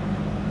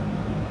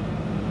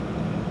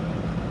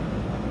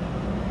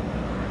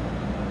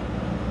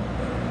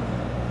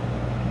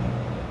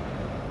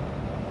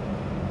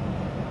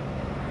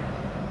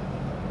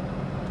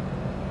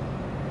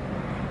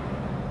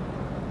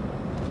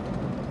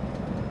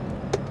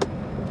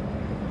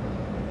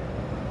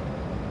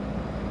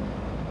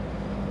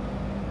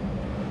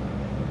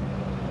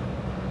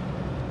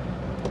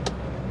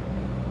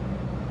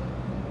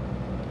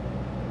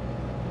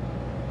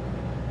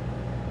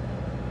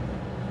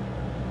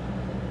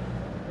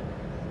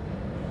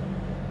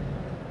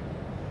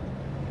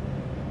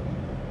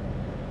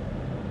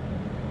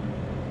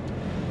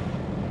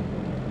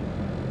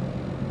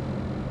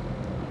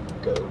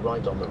 Go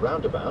right on the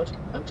roundabout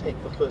and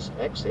take the first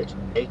exit,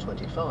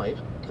 A25,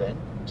 then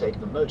take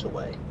the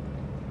motorway.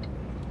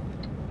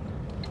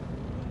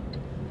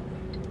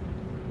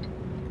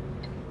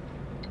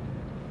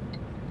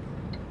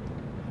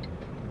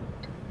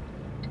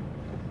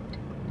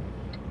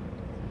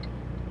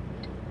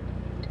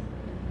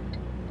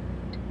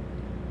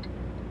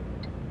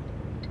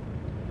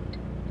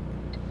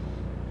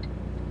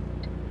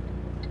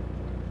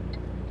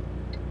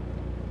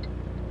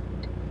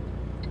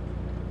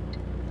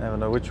 Never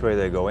know which way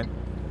they're going.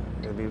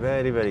 You'll be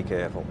very, very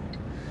careful.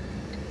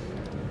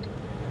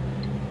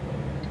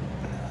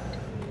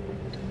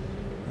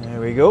 There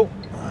we go.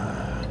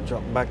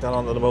 Dropping back down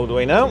onto the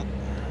motorway now.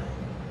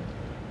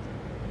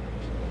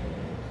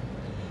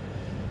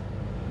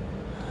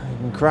 You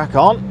can crack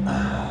on.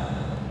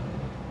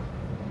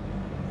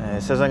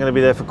 It says I'm going to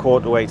be there for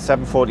 7:45,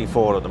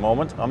 7:44 at the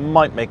moment. I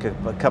might make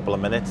a couple of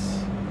minutes.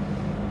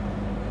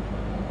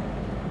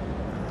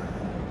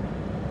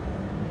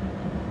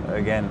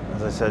 Again,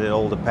 as I said, it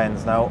all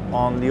depends now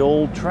on the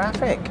old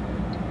traffic.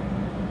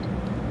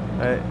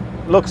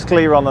 Looks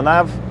clear on the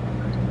nav,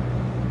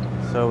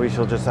 so we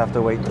shall just have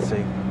to wait and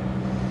see.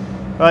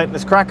 Right,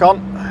 let's crack on,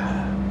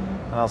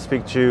 and I'll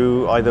speak to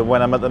you either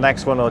when I'm at the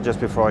next one or just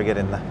before I get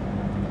in there.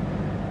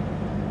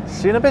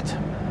 See you in a bit.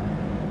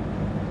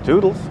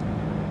 Toodles.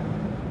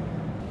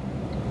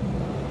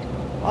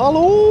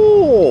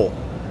 Hello!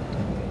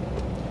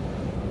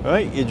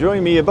 Right, you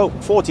join me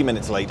about 40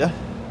 minutes later.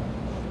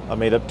 I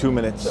made up 2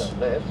 minutes. Turn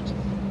left.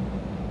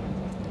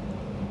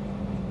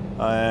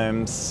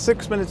 I'm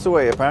 6 minutes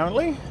away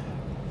apparently.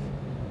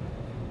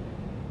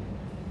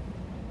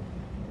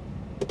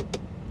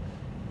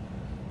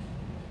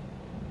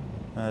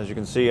 As you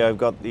can see, I've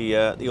got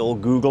the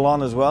old Google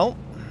on as well.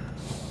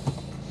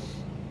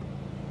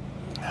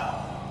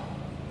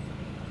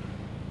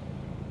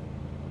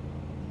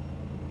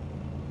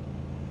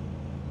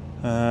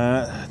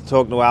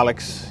 Talking to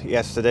Alex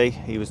yesterday,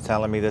 he was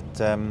telling me that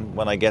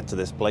when I get to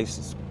this place,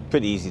 it's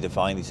pretty easy to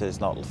find. He said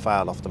it's not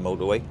far off the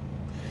motorway,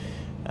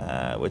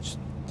 which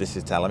this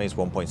is telling me it's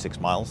 1.6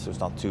 miles, so it's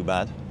not too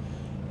bad.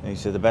 And he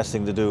said the best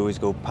thing to do is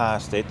go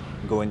past it,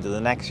 go into the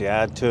next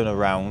yard, turn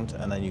around,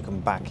 and then you can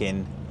back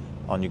in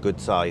on your good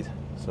side.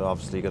 So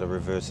obviously you've got to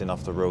reverse in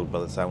off the road by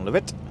the sound of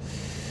it.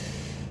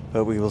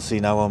 But we will see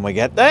now when we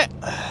get there.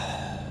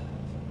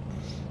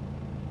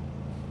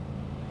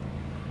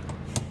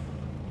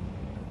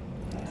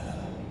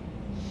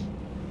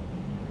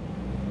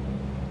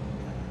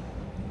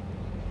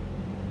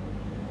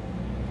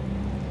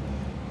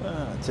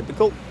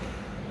 Typical.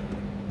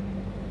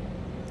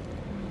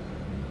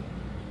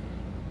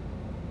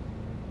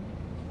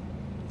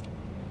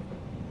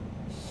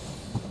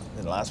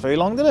 Didn't last very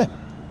long, did it?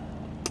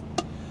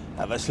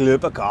 Have a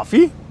slurp of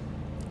coffee.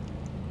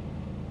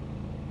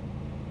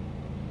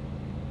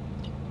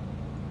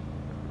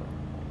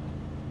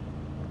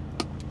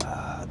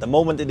 At the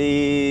moment it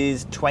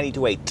is 20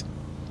 to 8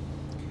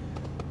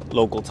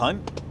 local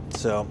time,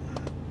 so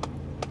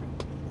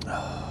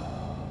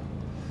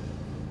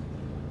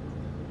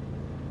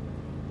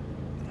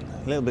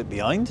a little bit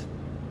behind,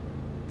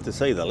 to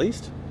say the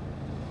least.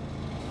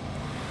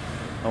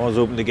 I was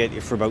hoping to get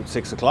you for about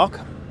 6 o'clock,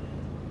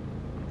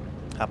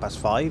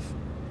 5:30,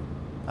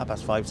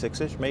 5:30,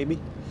 6ish maybe.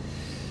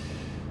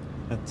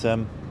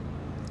 But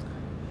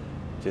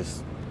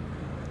just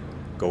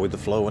go with the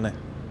flow, innit?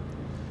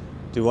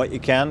 Do what you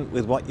can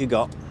with what you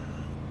got.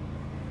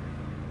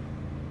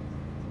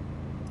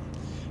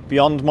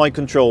 Beyond my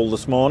control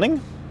this morning.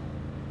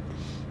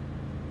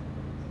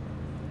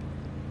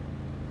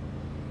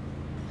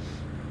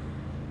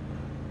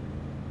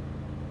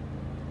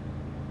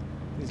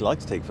 These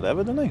lights take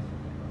forever, don't they?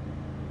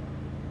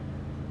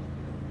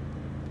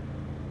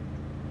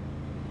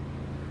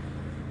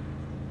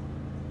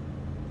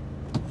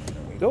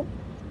 There we go.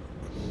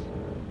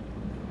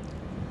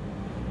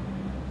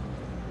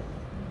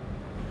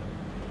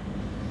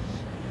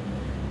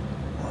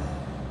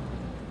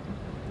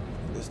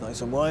 It's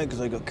nice and wide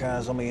because I got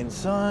cars on the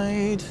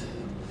inside.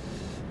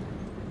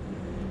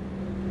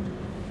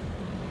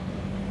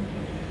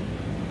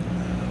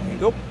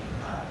 go.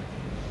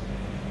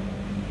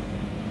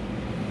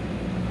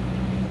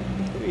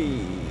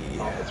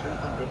 After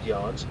 300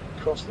 yards,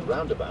 cross the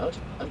roundabout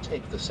and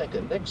take the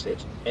second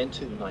exit,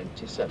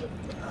 N297.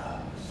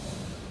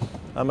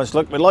 How much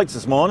luck with lights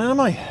this morning, am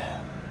I?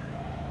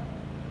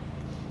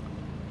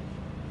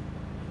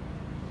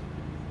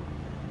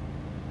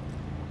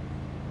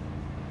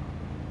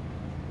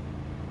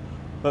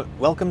 But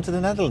welcome to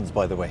the Netherlands,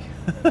 by the way.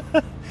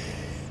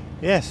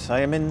 Yes,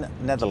 I am in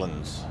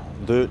Netherlands.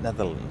 The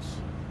Netherlands.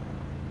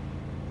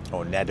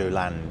 Or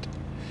Nederland,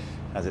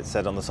 as it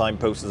said on the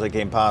signpost as I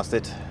came past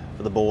it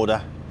for the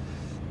border.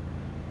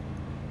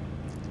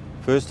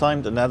 First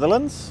time to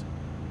Netherlands.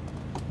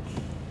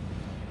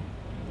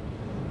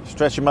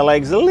 Stretching my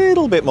legs a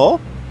little bit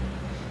more.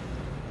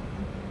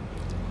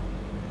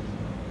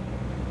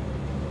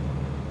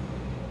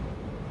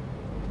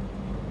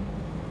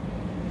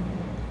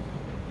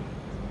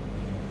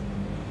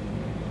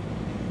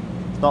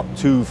 It's not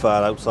too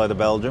far outside of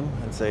Belgium.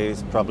 I'd say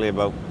it's probably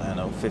about, I don't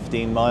know,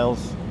 15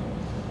 miles.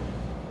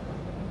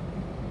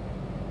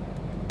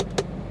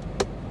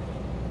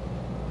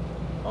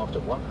 After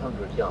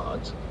 100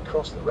 yards,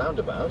 cross the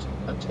roundabout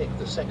and take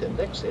the second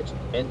exit,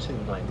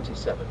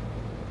 N297.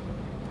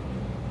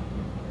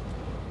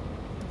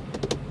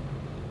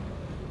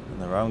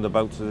 And the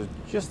roundabouts are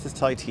just as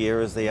tight here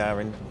as they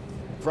are in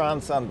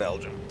France and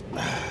Belgium.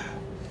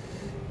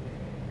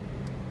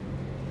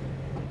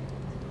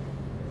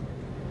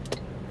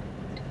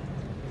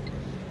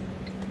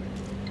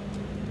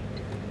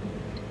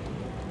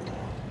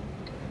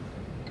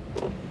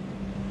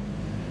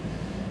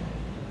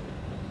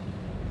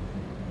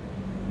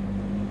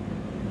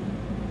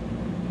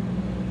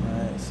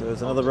 So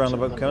there's another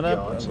roundabout coming up.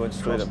 I'm going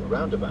straight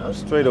up,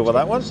 straight over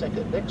that one.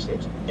 Second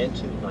exit,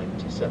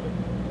 N297.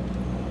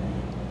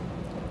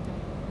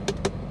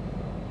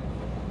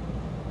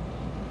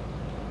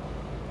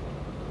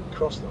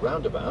 Cross the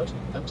roundabout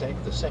and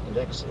take the second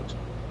exit.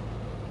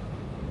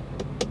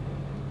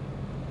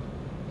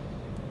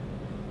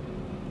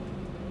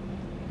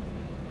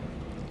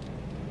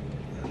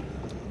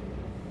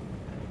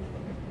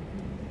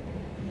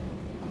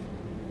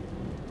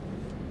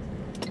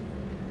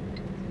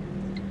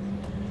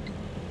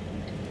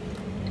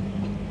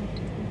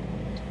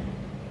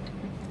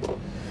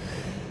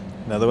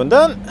 Another one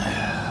done.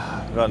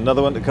 Got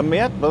another one to come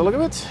yet, by the look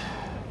of it.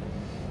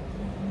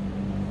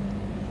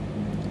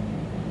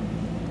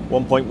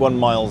 1.1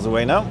 miles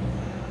away now.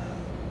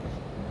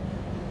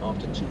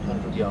 After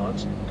 200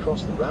 yards,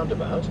 cross the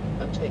roundabout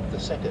and take the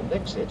second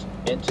exit,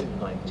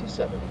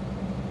 N297.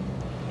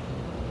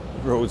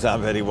 Roads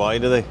aren't very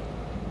wide, are they?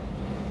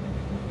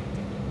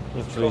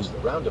 Literally Cross the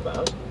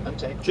roundabout and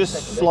take just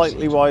the second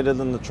slightly exit. wider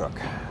than the truck.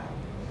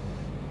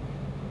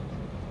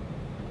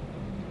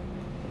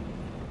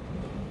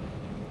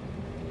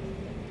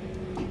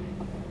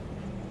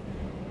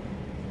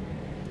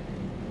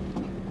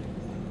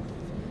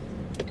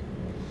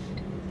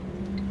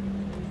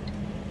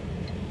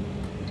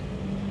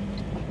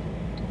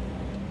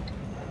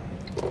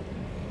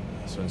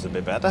 This one's a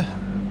bit better.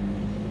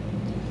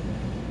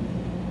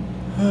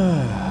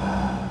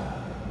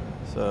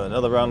 So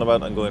another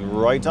roundabout I'm going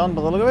right on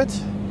by the look of it.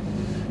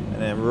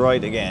 And then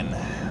right again.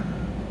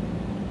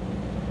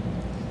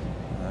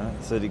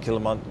 30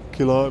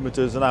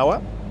 kilometers an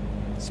hour.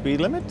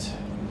 Speed limit.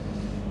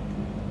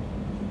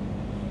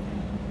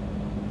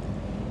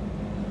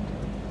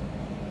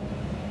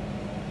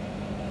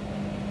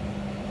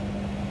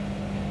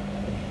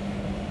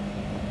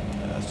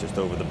 That's just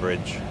over the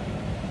bridge.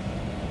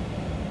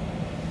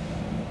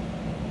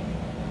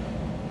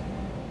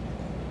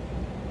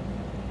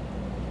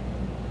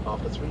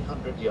 After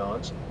 300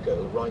 yards,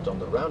 go right on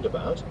the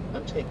roundabout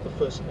and take the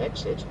first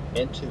exit,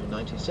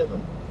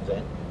 N297,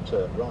 then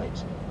turn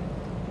right.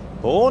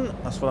 Bourne,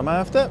 that's what I'm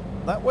after.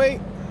 That way.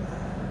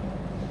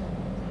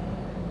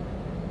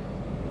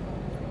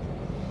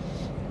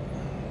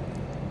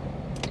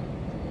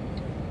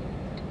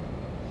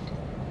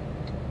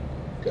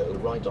 Go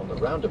right on the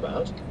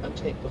roundabout and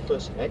take the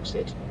first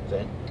exit,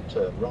 then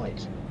turn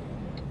right.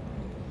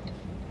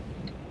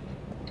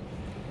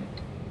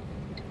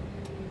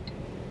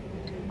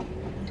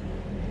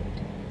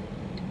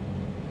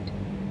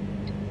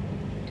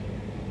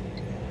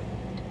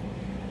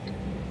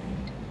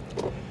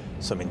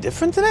 Something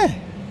different today.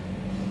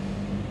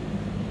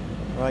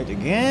 Right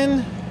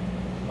again.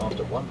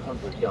 After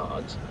 100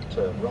 yards,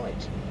 turn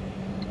right.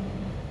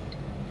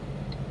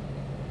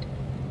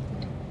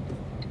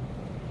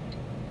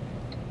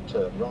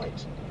 Turn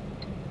right.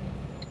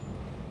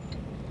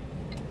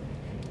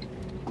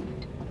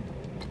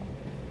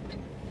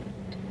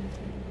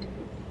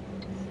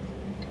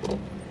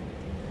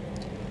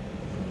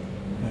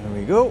 There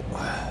we go.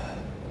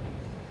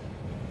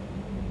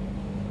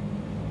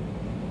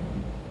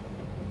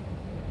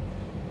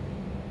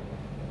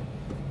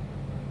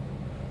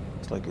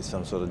 Looks like it's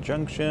some sort of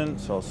junction,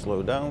 so I'll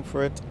slow down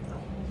for it.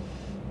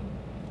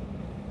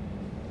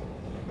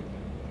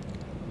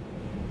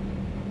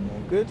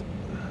 All good.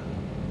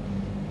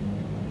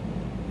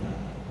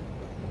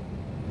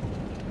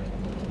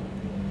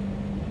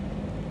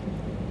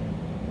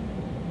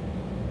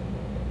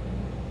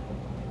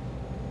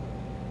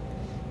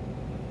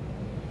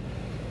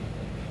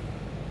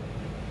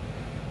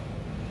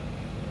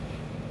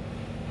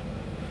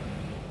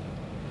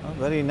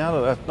 Not very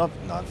narrow,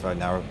 not very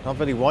narrow, not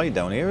very wide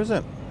down here, is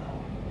it?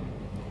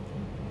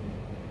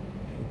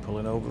 You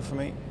pulling over for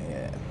me?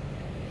 Yeah.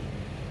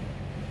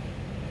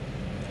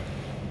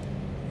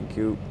 Thank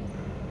you.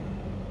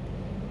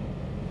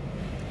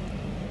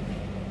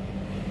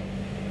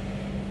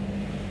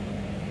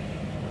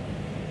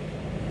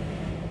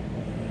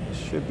 It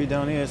should be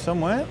down here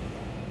somewhere.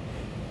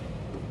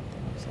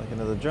 It's like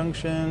another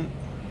junction.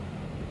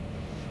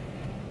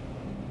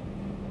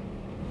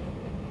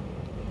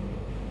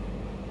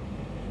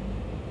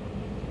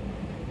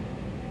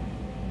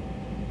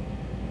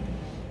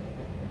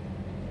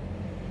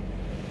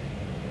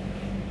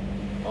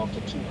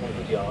 After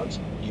 200 yards,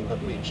 you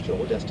have reached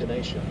your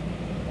destination.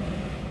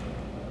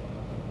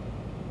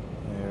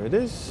 There it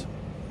is.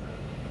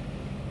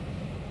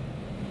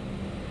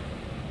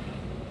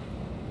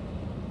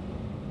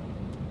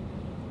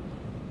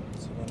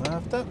 That's what I'm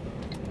after.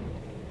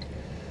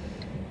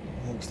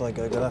 Looks like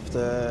I'm gonna have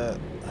to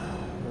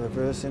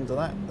reverse into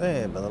that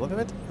there by the look of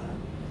it.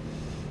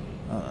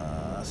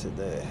 That's it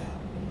there.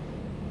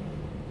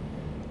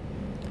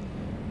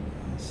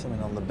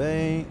 Something on the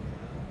bay.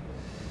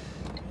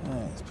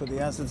 Right, let's put the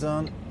acids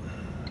on.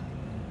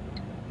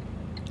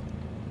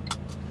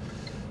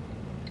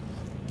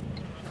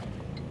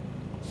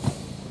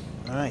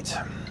 All right,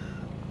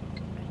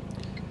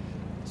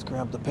 let's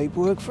grab the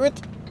paperwork for it.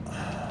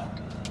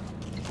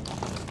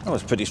 That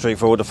was pretty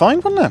straightforward to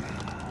find, wasn't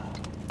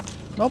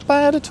it? Not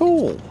bad at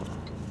all.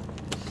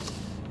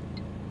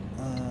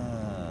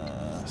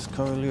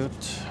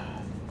 Scorelute.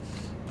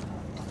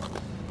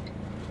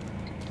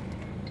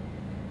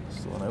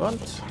 That's the one I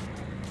want.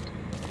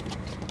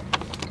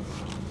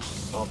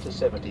 After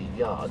 70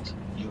 yards,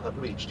 you have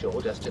reached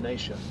your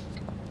destination.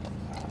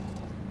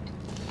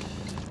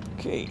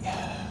 Okay.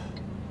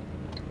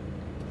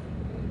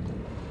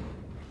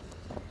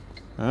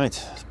 All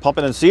right, let's pop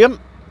in and see them.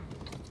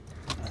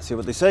 Let's see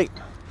what they say.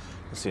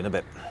 We'll see in a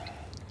bit.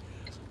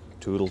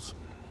 Toodles.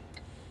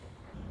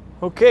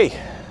 Okay,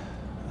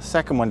 the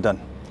second one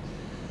done.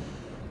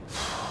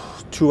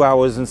 2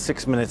 hours and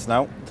 6 minutes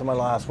now to my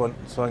last one,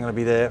 so I'm going to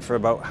be there for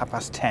about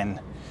 10:30.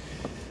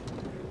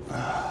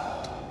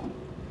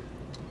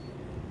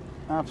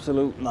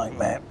 Absolute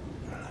nightmare.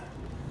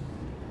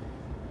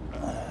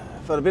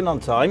 If I'd have been on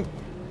time,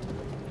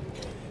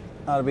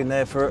 I'd have been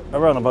there for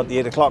around about the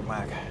 8 o'clock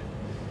mark.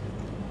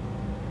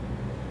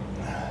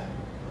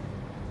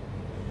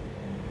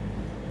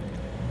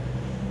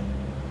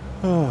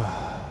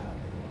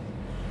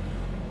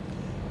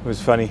 It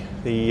was funny.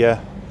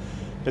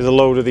 There's a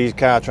load of these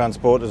car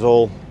transporters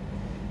all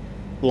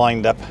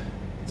lined up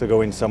to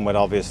go in somewhere,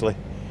 obviously,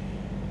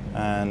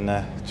 and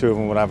two of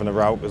them were having a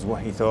route as well.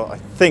 He thought, I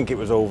think it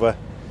was over.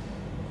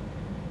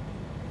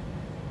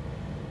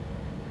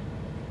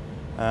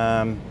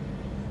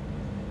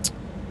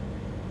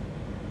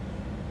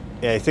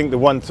 Yeah, I think the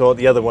one thought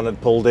the other one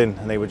had pulled in,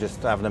 and they were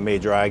just having a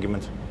major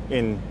argument.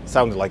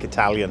 Sounded like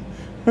Italian.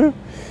 There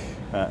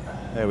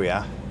we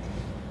are.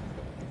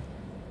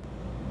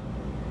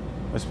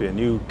 Must be a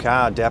new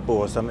car depot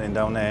or something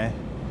down there.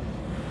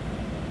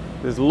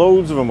 There's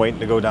loads of them waiting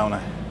to go down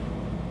there.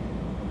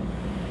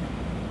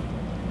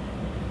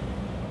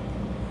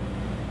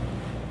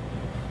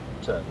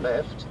 Turn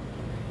left.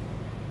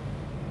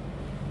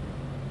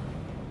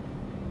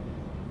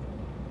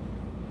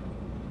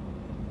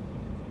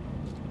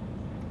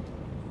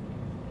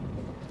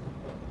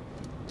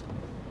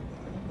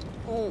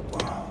 Oh.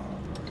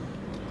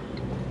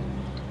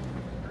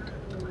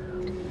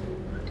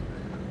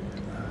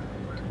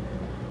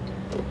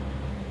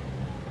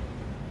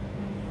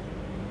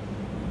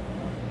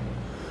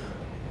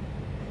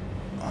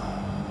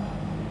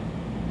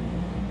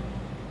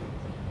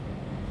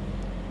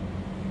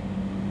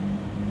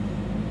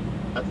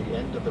 At the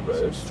end of the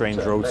road, strange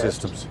turn road left,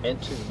 systems.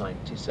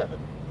 N297.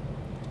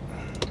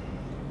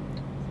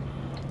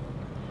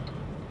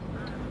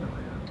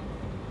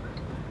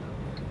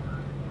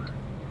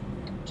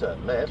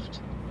 Turn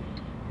left.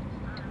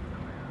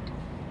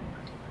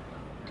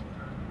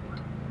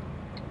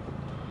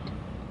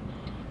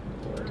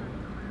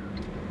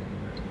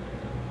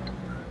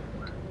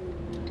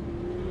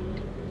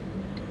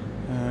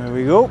 There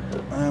we go,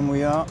 and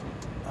we are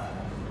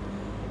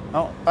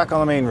back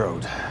on the main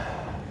road.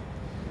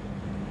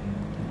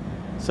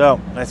 So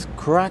let's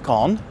crack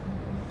on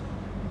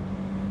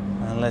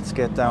and let's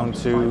get down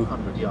to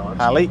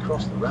Halley,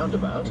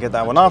 get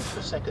that one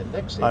off.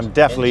 I'm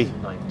definitely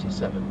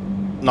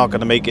not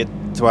going to make it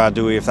to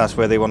Ardui if that's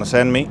where they want to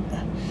send me,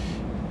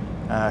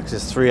 because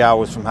it's 3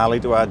 hours from Halley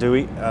to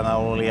Ardui, and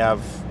I'll only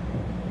have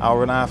an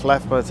hour and a half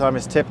left by the time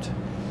it's tipped,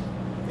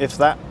 if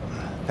that,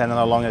 depending on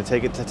how long it'll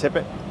take it to tip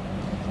it.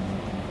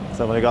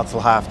 So I've only got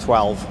till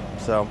 12:30,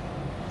 so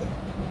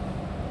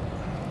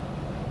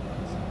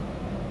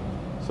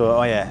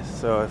oh yeah,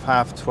 so if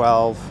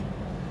 12:30,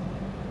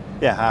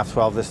 yeah,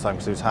 12:30 this time,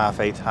 because it was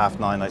 8:30,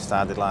 9:30 I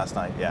started last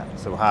night, yeah,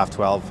 so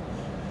 12:30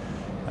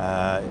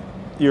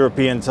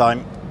 European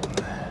time.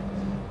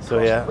 So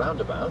yeah,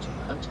 roundabout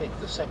and take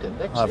the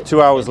second exit. I have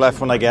 2 hours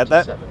left when I get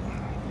there, so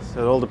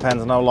it all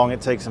depends on how long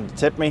it takes them to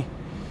tip me.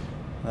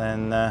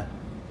 then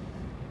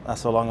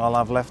that's how long I'll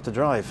have left to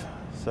drive.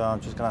 So I'm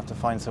just gonna have to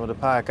find somewhere to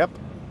park up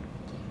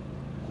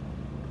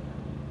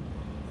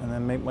and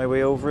then make my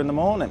way over in the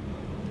morning.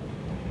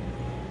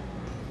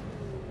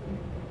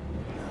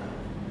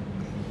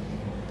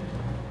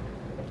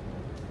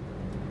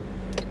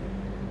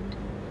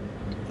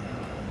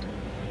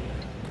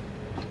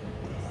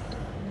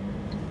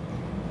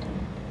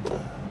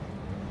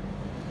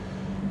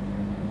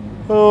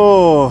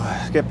 Oh,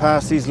 let's get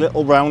past these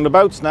little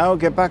roundabouts now,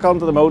 get back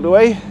onto the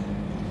motorway.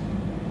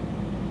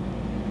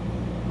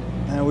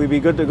 And we'll be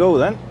good to go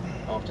then.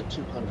 After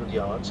 200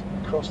 yards,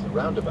 cross the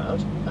roundabout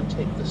and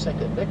take the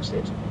second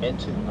exit,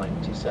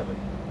 N297.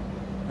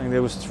 I think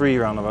there was 3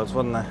 roundabouts,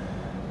 wasn't there?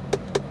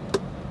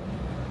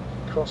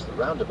 Cross the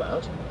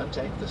roundabout and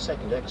take the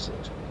second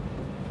exit.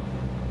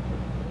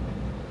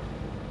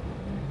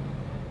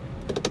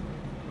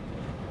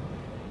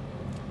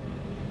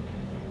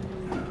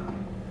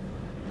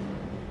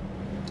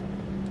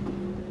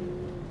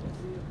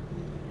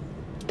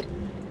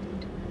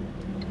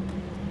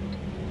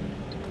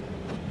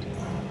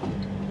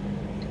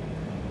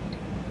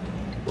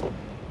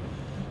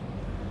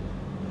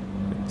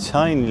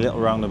 Tiny little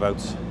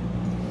roundabouts.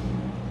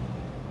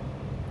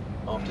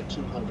 After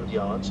 200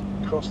 yards,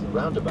 cross the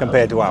roundabout.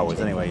 Compared to ours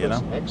anyway, you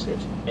know. Exit,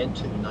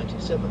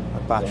 N297. The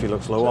battery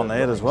looks low on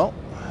there as well.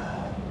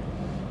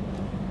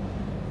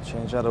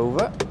 Change that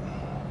over.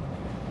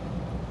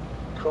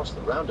 Cross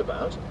the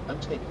roundabout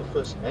and take the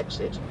first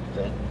exit,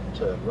 then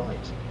turn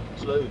right.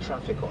 Slow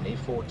traffic on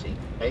E40,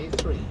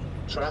 A3.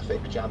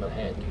 Traffic jam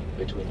ahead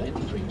between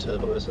N3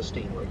 Turbo as a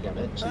steam rig and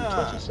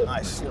N227.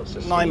 Nice.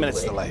 9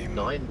 minutes delay.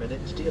 9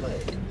 minutes delay.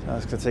 So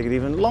that's going to take it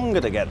even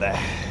longer to get there.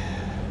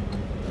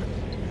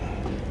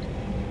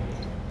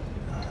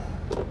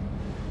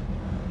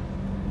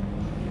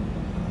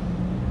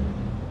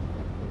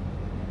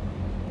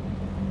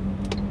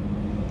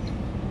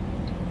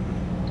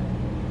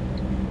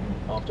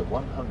 After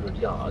 100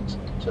 yards,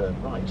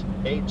 turn right,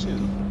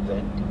 A2,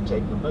 then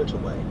take the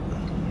motorway.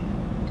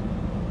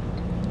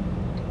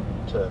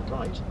 Turn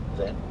right,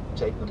 then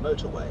take the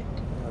motorway.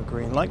 A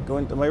green light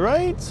going to my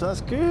right, so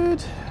that's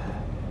good.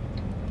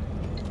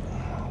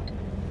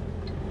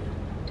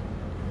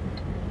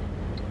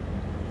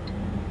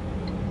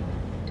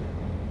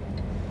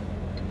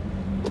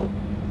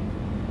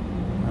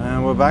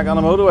 And we're back on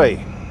the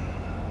motorway.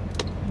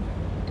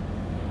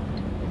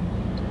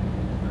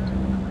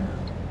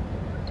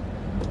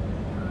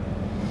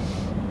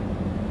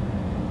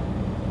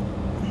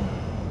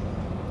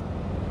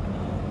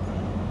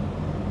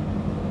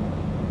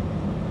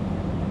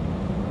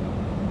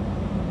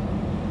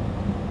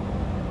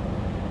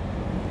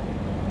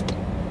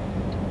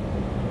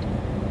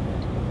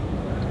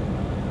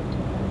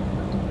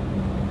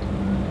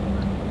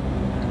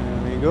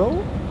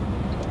 Go.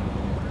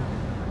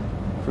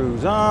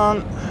 Cruise on.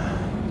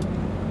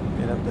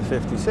 Get up to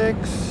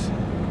 56.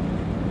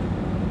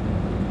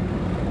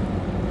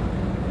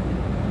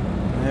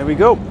 There we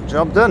go.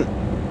 Job done.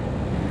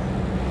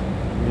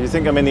 You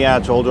think I'm in the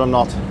edge holder? I'm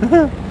not.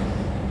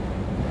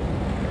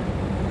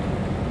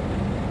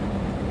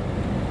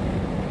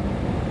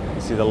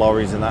 You see the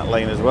lorries in that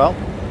lane as well,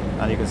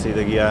 and you can see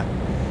the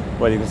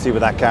well, you can see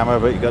with that camera,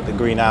 but you got the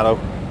green arrow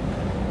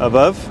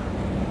above.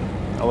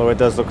 Although it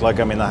does look like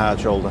I'm in the hard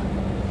shoulder.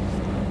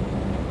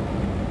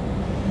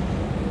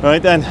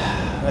 Right then,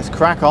 let's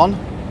crack on.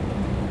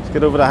 Let's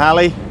get over to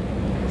Halley,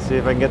 see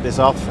if I can get this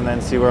off, and then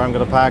see where I'm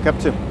going to park up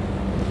to.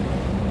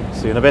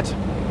 See you in a bit.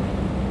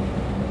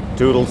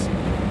 Toodles.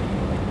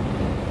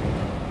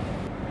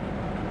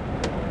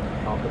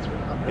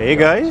 Hey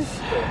guys.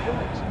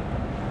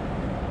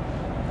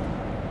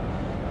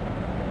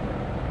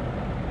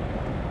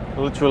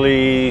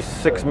 Literally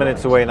 6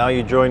 minutes away now.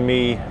 You join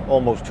me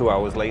almost 2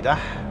 hours later.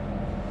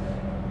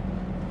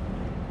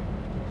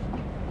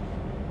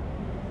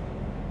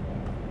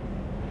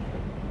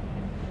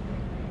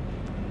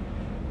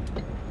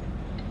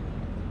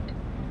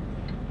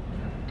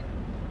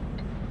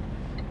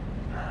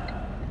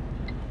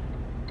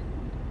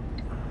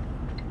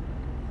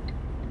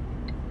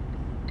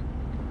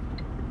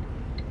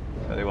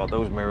 Tell you what,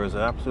 those mirrors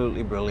are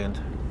absolutely brilliant.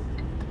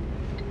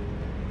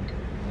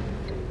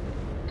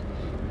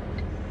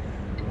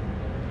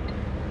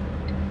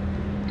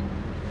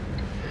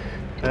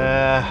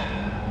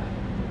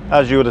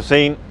 As you would have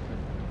seen,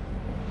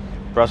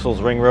 Brussels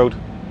Ring Road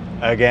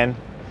again.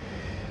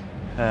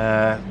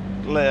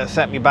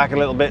 Set me back a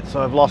little bit,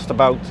 so I've lost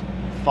about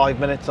 5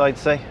 minutes, I'd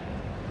say.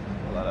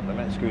 Hold that up a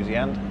minute, excuse the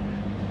hand.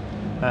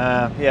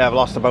 Yeah, I've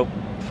lost about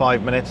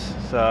 5 minutes,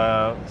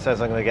 so it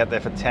says I'm going to get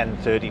there for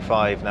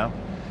 10:35 now.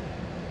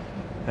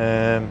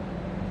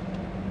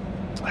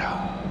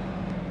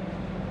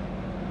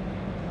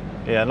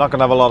 Yeah, not going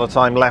to have a lot of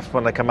time left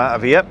when I come out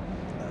of here.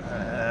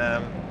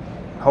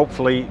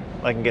 Hopefully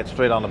I can get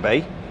straight on the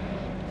bay,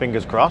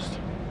 fingers crossed.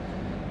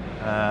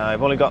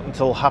 I've only got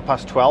until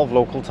 12:30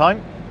 local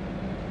time.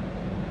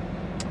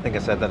 I think I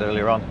said that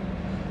earlier on.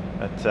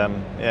 But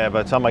yeah,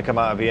 by the time I come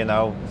out of here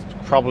now,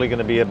 it's probably going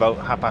to be about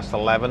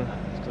 11:30.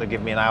 It's going to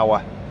give me an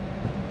hour.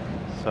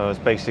 So it's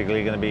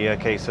basically going to be a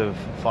case of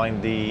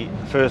find the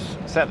first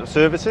set of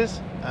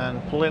services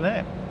and pull in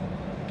there.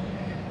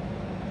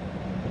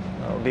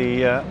 That'll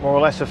be more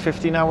or less a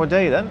 15-hour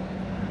day then.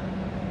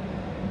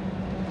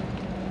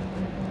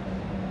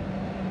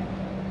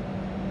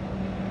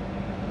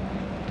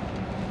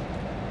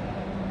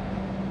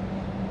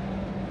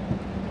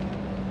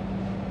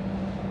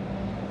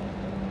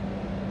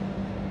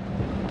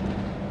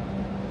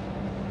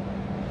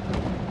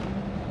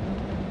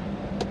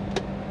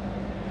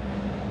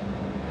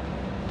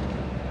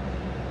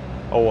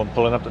 Oh, I'm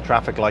pulling up the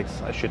traffic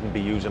lights. I shouldn't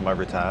be using my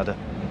retarder.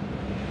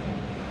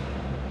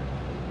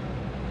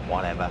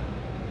 Whatever.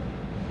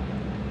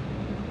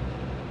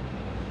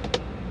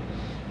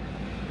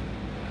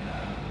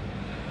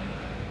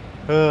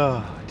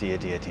 Oh, dear,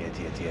 dear, dear,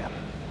 dear,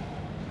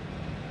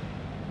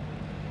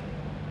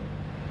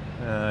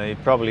 dear.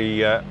 You'd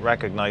probably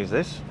recognize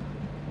this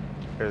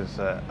because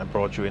I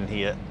brought you in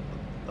here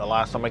the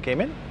last time I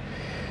came in.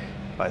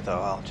 But I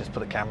thought, I'll just put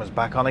the cameras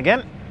back on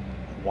again.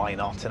 Why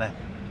not, innit?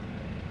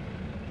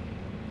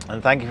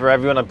 And thank you for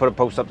everyone. I put a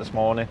post up this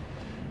morning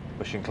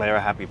wishing Claire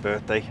a happy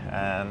birthday,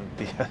 and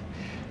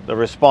the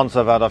response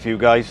I've had off you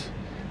guys,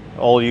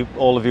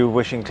 all of you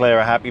wishing Claire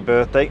a happy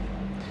birthday.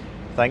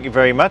 Thank you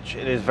very much.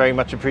 It is very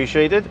much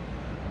appreciated.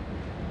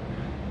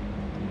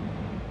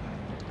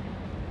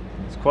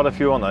 There's quite a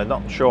few on there.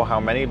 Not sure how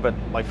many, but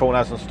my phone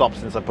hasn't stopped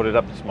since I put it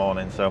up this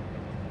morning, so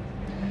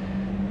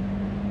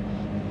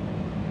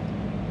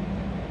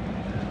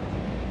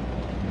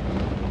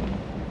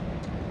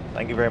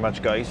thank you very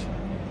much, guys.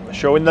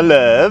 Showing the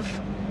love.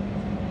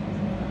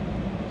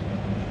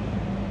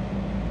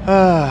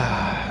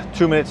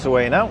 2 minutes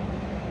away now.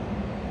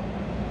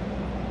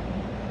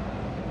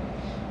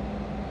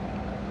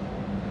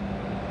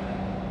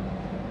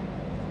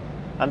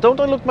 And don't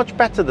I look much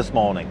better this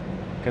morning,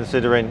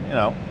 considering, you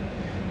know,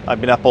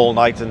 I've been up all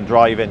night and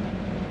driving.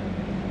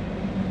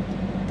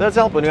 It does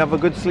help when you have a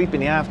good sleep in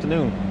the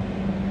afternoon.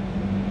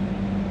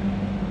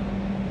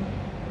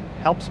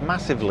 Helps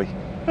massively.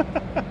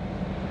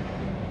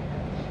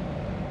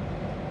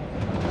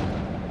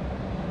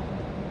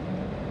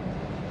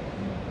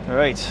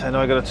 Right, I know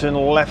I got to turn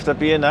left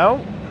up here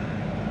now.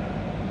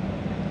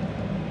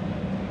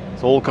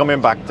 It's all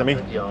coming back to me.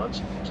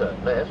 Yards,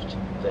 turn left,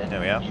 then there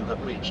we are. You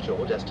have reached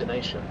your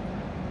destination.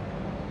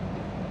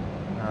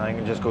 I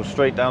can just go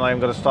straight down.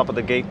 I'm going to stop at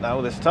the gate now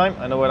this time.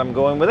 I know where I'm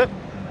going with it.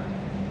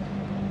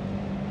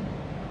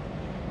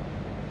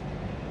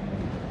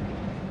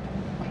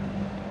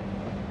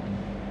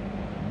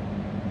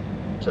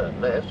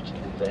 Turn left,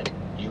 then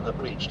you have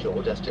reached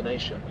your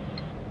destination.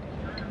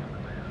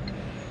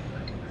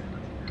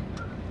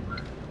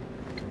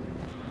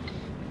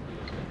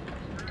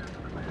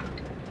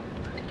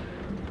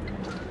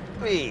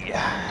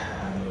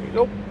 There we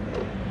go.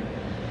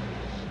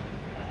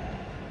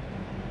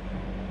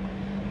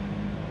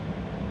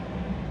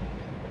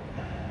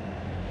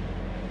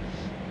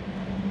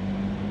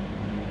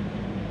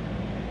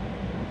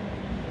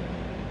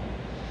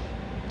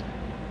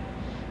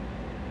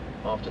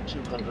 After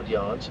 200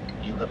 yards,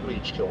 you have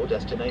reached your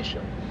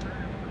destination.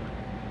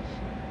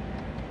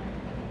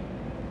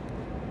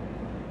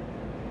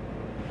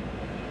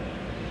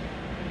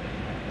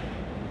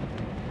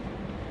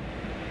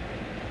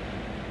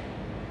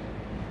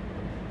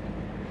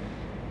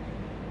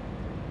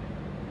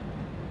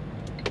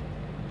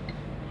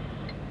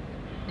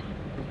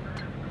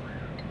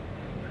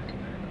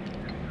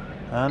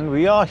 And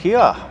we are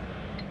here.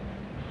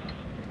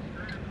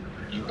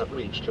 You have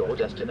reached your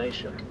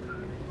destination.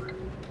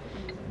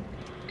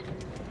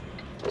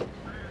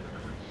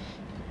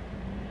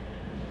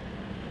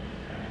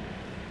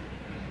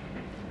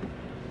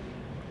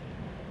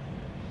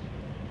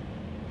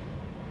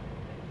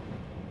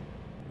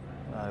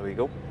 There we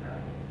go.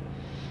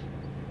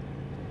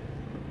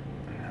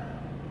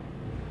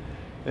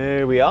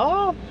 There we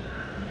are.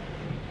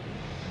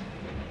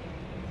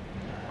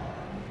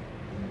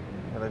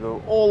 Gonna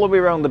go all the way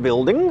around the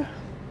building.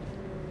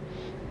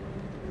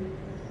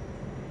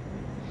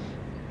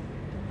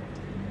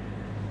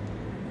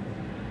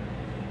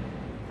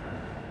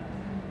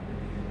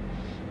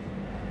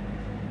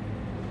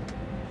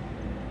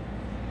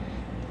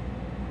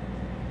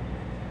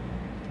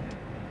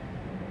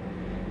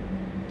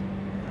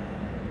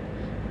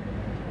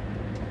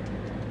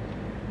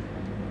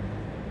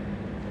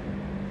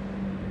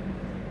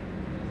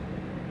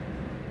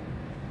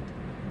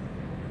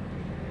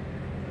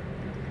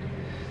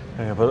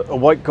 I put a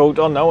white coat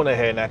on now and a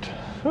hairnet.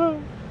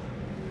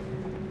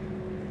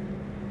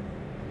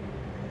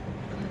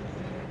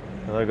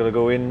 And I've got to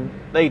go in.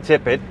 They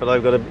tip it, but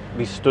I've got to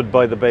be stood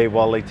by the bay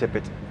while they tip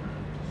it,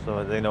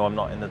 so they know I'm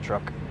not in the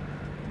truck.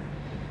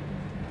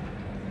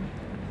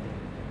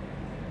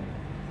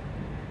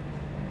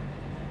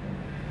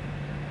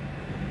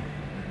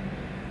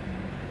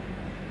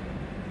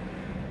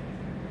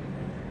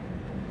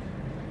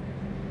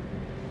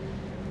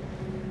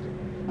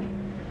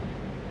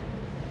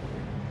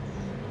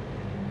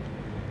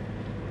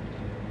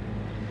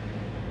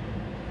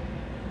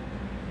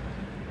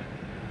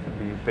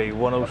 be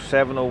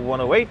 107 or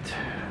 108.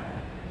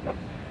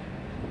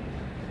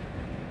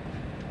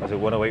 Was it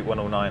 108,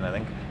 109 I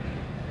think.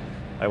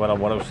 I went on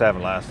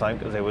 107 last time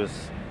because there was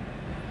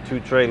 2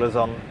 trailers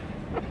on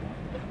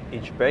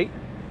each bay.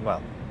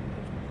 Well,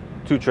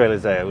 2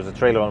 trailers there. It was a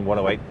trailer on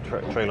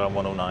 108, trailer on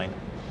 109.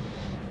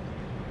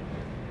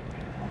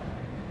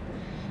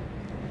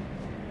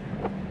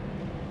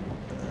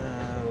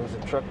 There's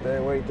a truck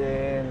there waiting.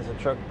 There's a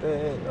truck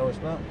there. No, it's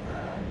not.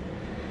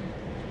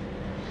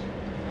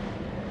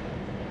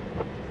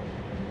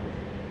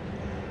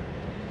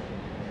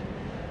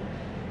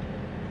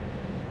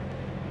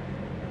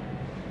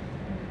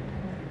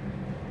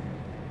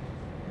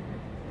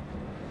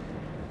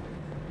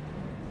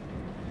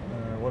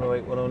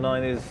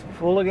 109 is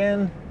full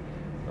again,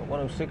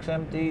 106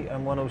 empty,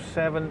 and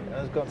 107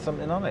 has got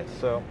something on it,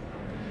 so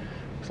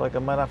looks like I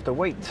might have to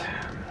wait.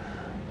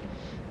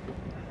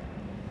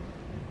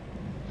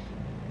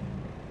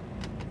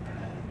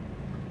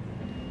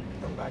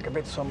 Come back a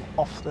bit, so I'm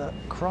off the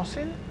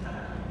crossing.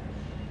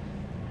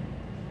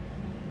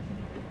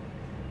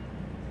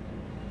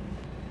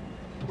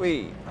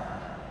 Whee!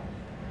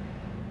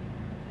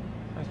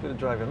 Nice bit of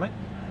driving, mate.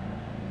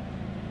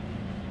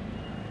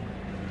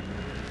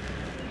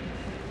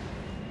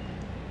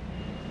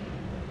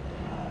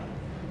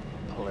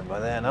 Pulling by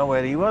there now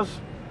where he was.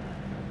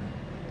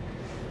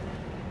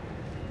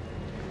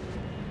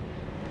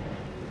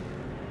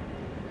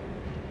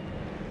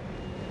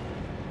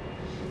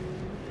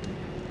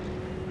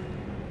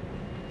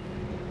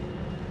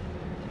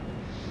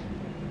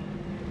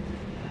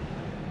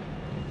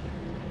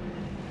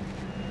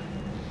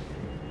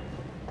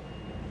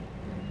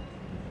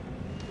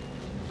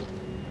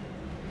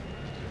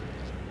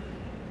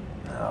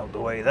 Out the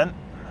way then.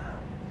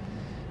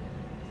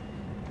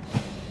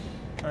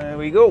 There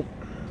we go.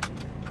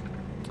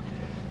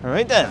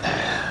 Alright then.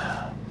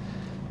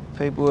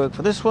 Paperwork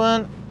for this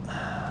one.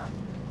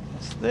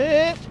 It's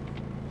there.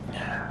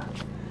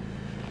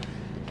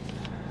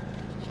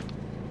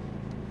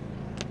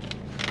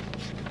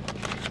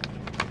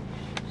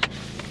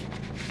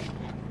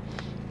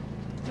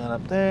 That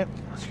up there.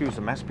 Excuse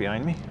the mess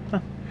behind me.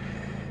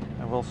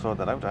 I will sort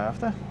that out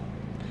after.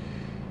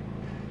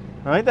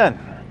 Alright then.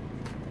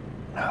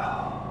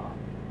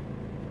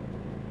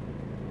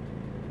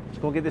 Let's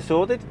go get this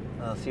sorted.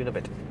 I'll see you in a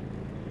bit.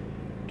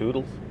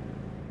 Doodles.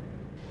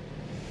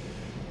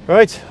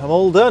 Right, I'm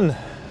all done.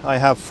 I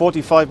have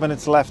 45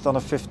 minutes left on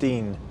a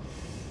 15.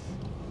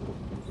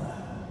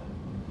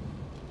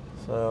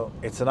 So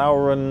it's an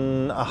hour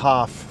and a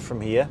half from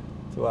here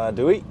to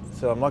Ardui.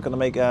 So I'm not going to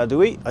make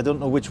Ardui. I don't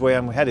know which way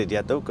I'm headed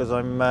yet though, because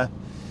I'm... has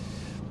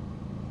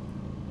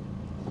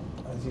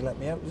he let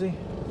me out, has he?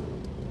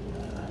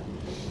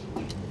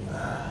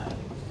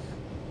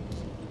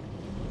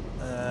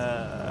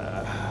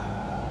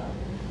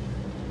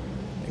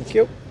 Thank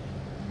you.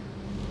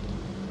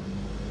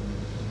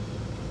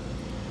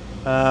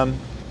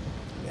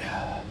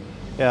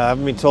 Yeah, I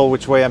haven't been told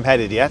which way I'm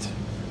headed yet.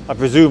 I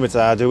presume it's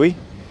Ardui.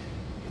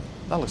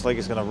 That looks like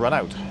it's going to run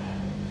out.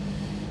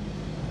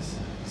 It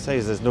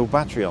says there's no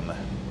battery on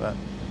there, but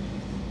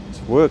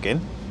it's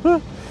working.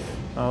 Oh,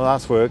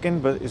 that's working,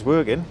 but it's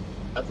working.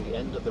 At the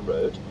end of the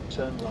road,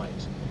 turn right.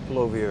 Pull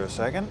over here a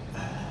second.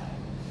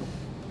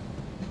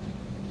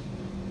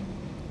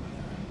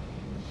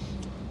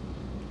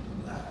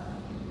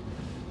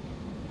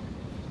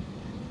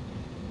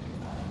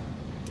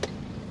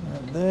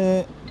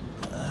 There,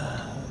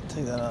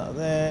 take that out of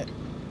there,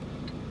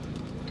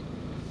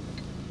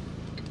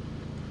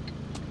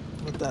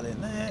 put that in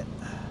there.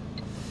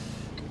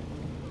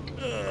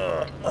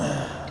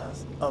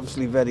 It's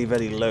obviously very,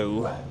 very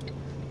low.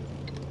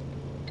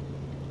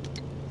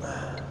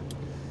 I'm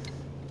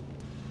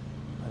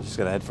just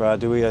going to head for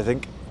Ardui, I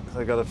think, because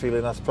I got a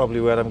feeling that's probably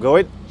where I'm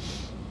going.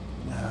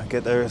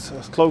 Get there as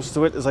close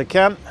to it as I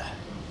can,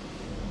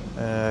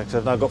 because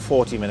I've now got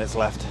 40 minutes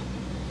left.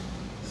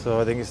 So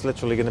I think it's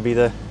literally going to be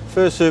the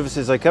first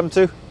services I come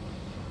to,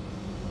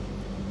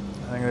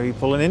 I'm going to be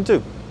pulling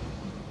into.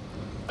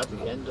 At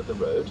the end of the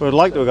road. But I'd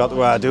like to have got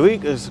to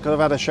Ardui because I've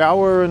had a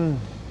shower and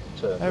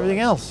everything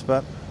else,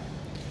 but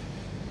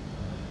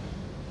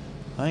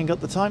I ain't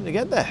got the time to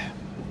get there.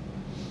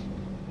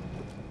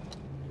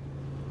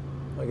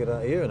 I'll get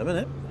out of here in a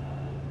minute.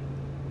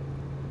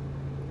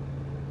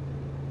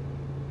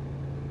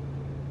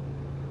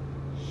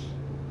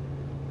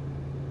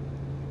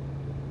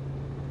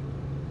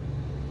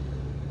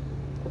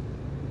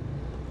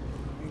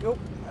 Go.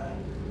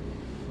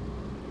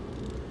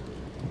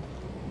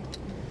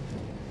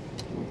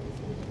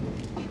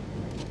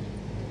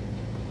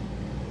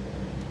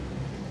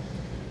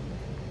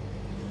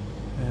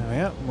 There we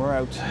are, we're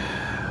out.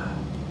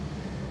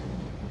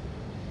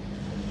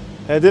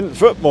 Heading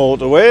foot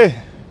motorway.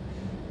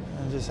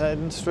 I'm just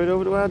heading straight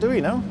over to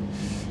Ardui now.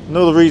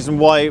 Another reason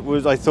why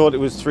I thought it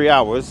was 3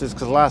 hours is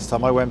because last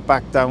time I went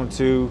back down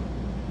to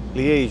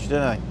Liège,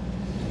 didn't I?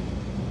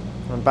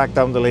 Went back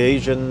down to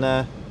Liège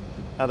and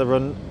had to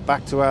run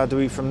back to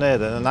Ardui from there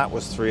then, and that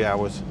was 3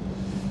 hours.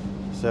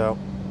 So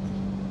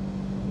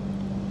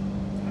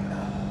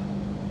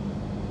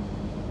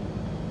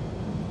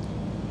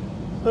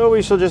So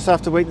we shall just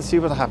have to wait and see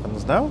what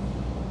happens now.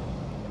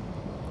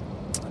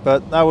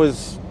 But that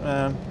was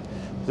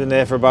in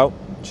there for about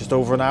just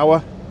over an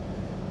hour.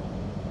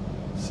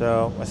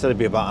 So I said it'd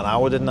be about an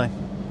hour, didn't I?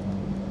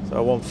 So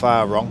I wasn't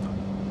far wrong.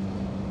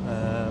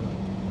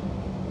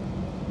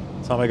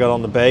 Time I got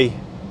on the bay. Hang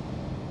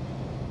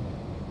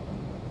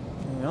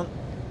on.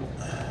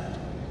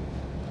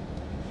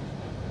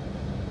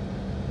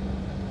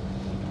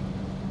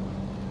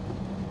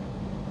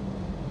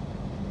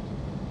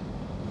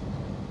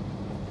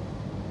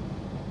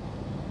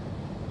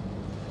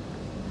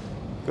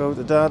 Go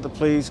to Dad to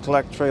please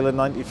collect trailer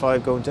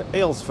 95 going to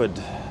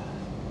Aylesford.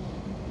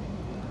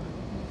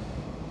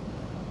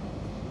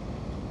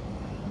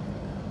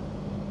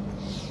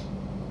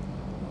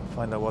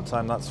 Find out what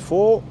time that's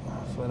for.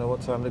 So I know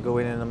what time to go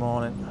in the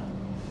morning.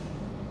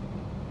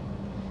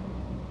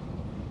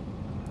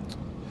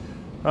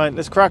 Right,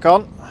 let's crack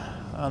on,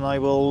 and I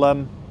will.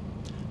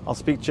 I'll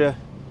speak to you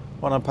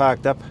when I'm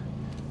parked up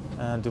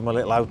and do my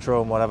little outro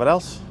and whatever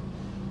else.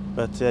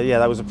 But yeah,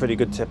 that was a pretty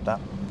good tip,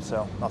 that.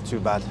 So not too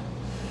bad.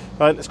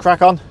 Right, let's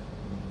crack on.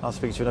 I'll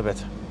speak to you in a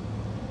bit.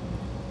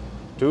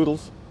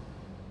 Doodles.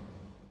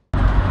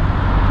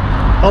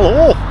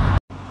 Hello.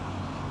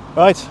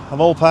 Right, I'm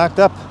all parked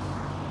up.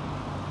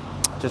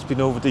 Just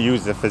been over to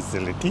use the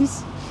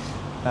facilities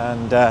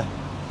and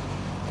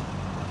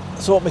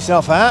sort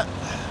myself out,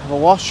 have a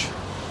wash,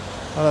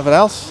 whatever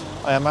else.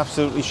 I am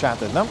absolutely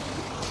shattered now.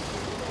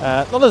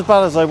 Not as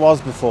bad as I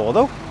was before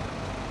though,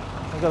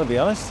 I've got to be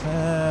honest.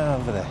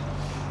 Over there.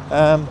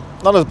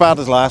 Not as bad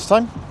as last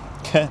time.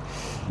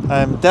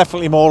 I'm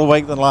definitely more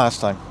awake than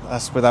last time,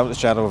 that's without a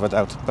shadow of a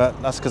doubt, but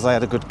that's because I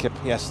had a good kip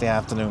yesterday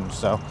afternoon.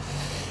 So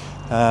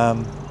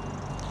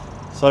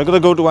so I've got to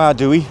go to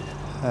Ardui,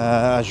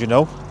 as you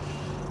know.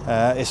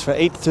 It's for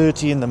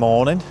 8:30 in the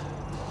morning,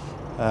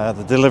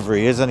 the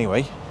delivery is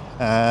anyway,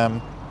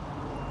 and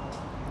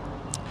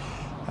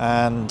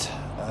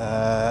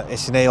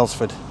it's in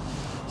Aylesford,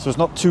 so it's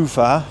not too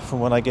far from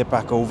when I get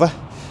back over,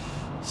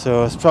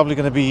 so it's probably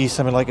going to be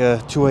something like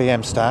a 2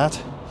 AM start,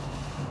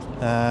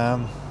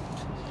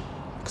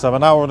 because I'm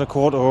an hour and a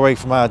quarter away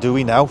from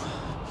Ardui now,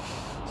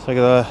 so I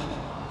gotta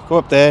go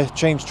up there,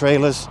 change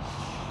trailers,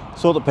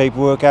 sort the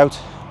paperwork out,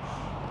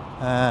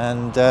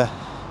 and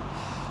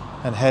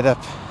head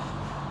up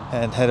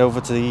and head over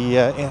to the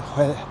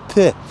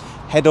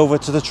head over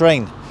to the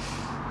train.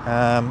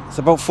 It's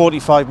about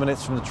 45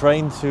 minutes from the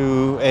train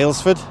to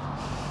Aylesford,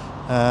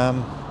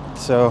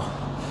 so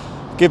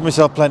give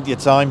myself plenty of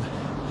time.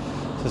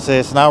 So say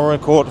it's an hour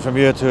and a quarter from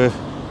here to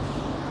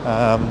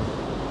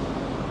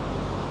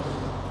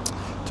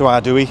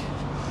Ardui,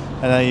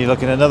 and then you're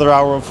looking at another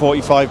hour and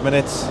 45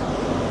 minutes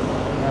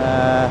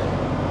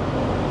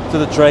to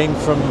the train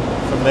from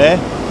there.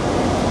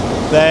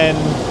 Then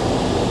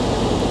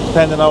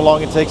depending on how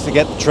long it takes to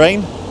get the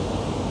train,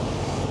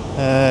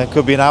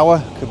 could be an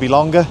hour, could be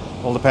longer,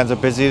 all depends how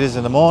busy it is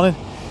in the morning.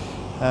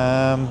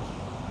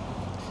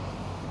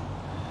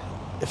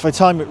 If I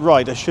time it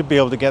right, I should be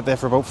able to get there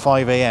for about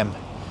 5 AM,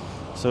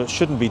 so it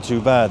shouldn't be too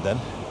bad then.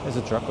 There's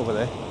a truck over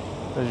there,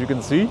 as you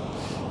can see.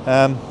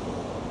 So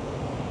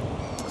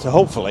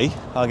hopefully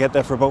I'll get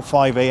there for about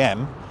 5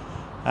 AM,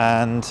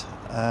 and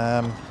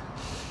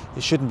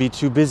it shouldn't be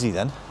too busy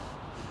then.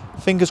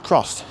 Fingers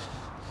crossed.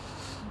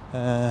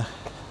 Let's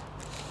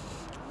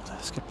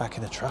get back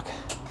in the truck.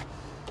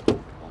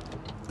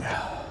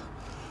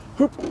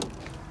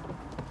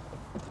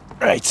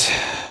 Right.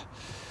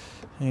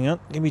 Hang on,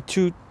 give me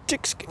 2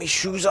 ticks, get me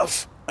shoes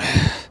off.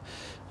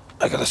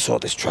 I gotta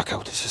sort this truck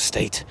out, it's a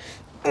state.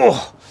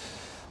 Oh.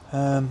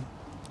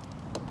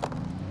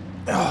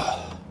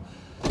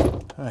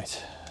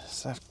 Right,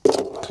 so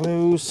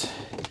close.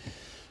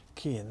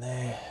 Key in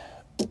there.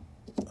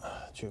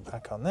 Tune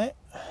back on there.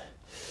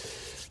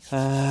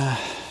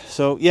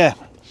 So yeah,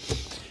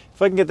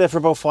 if I can get there for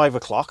about 5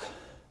 o'clock,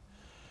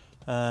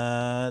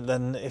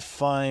 then if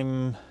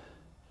I'm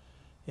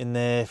in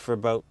there for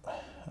about,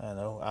 I don't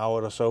know,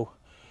 hour or so,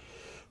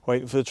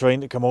 waiting for the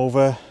train to come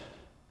over,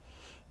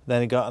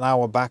 then I got an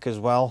hour back as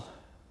well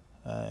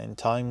in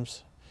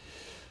times,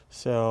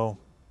 so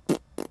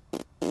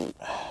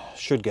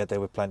should get there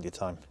with plenty of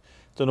time.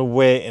 Don't know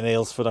where in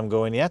Aylesford I'm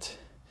going yet.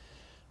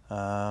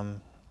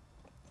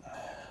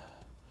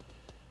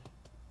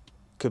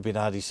 Could be an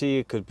RDC,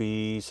 it could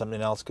be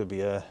something else, could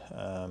be a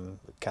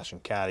cash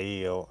and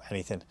carry or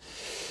anything.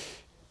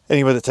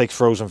 Anywhere that takes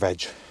frozen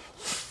veg.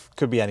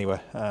 Could be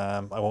anywhere.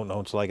 I won't know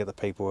until I get the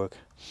paperwork.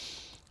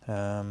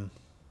 I'm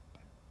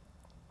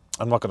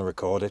not going to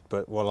record it,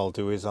 but what I'll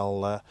do is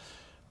I'll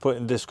put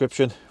in the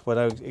description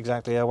where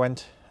exactly I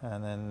went,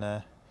 and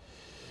then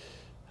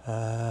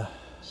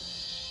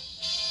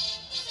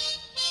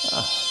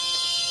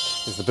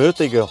there's the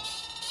birthday girl.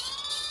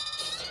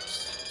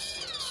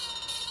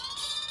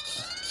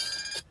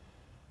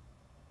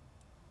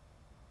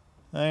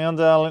 Hang on,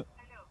 darling.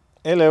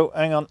 Hello.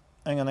 Hang on.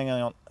 Hang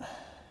on.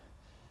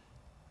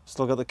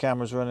 Still got the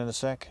cameras running a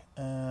sec,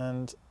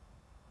 and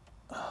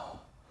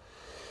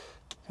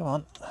come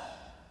on,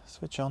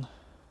 switch on.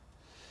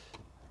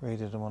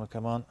 Radio don't want to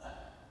come on.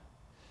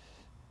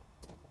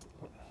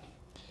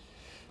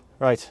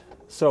 Right,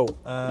 so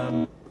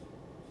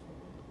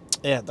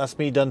yeah, that's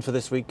me done for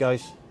this week,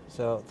 guys.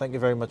 So thank you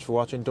very much for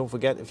watching. Don't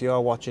forget, if you are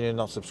watching and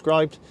not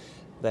subscribed,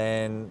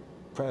 then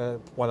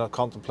why not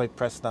contemplate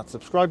pressing that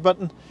subscribe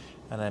button,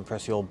 and then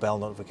press the old bell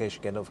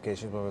notification, get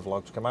notifications when my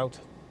vlogs come out.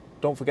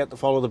 Don't forget to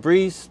follow the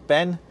Breeze,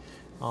 Ben,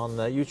 on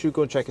YouTube.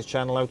 Go and check his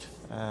channel out,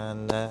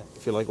 and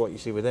if you like what you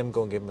see with him,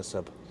 go and give him a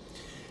sub.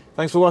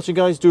 Thanks for watching,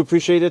 guys. Do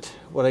appreciate it.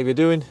 Whatever you're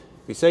doing,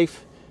 be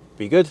safe,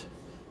 be good,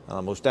 and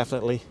I'll most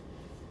definitely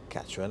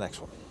catch you in the next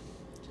one.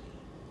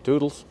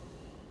 Toodles.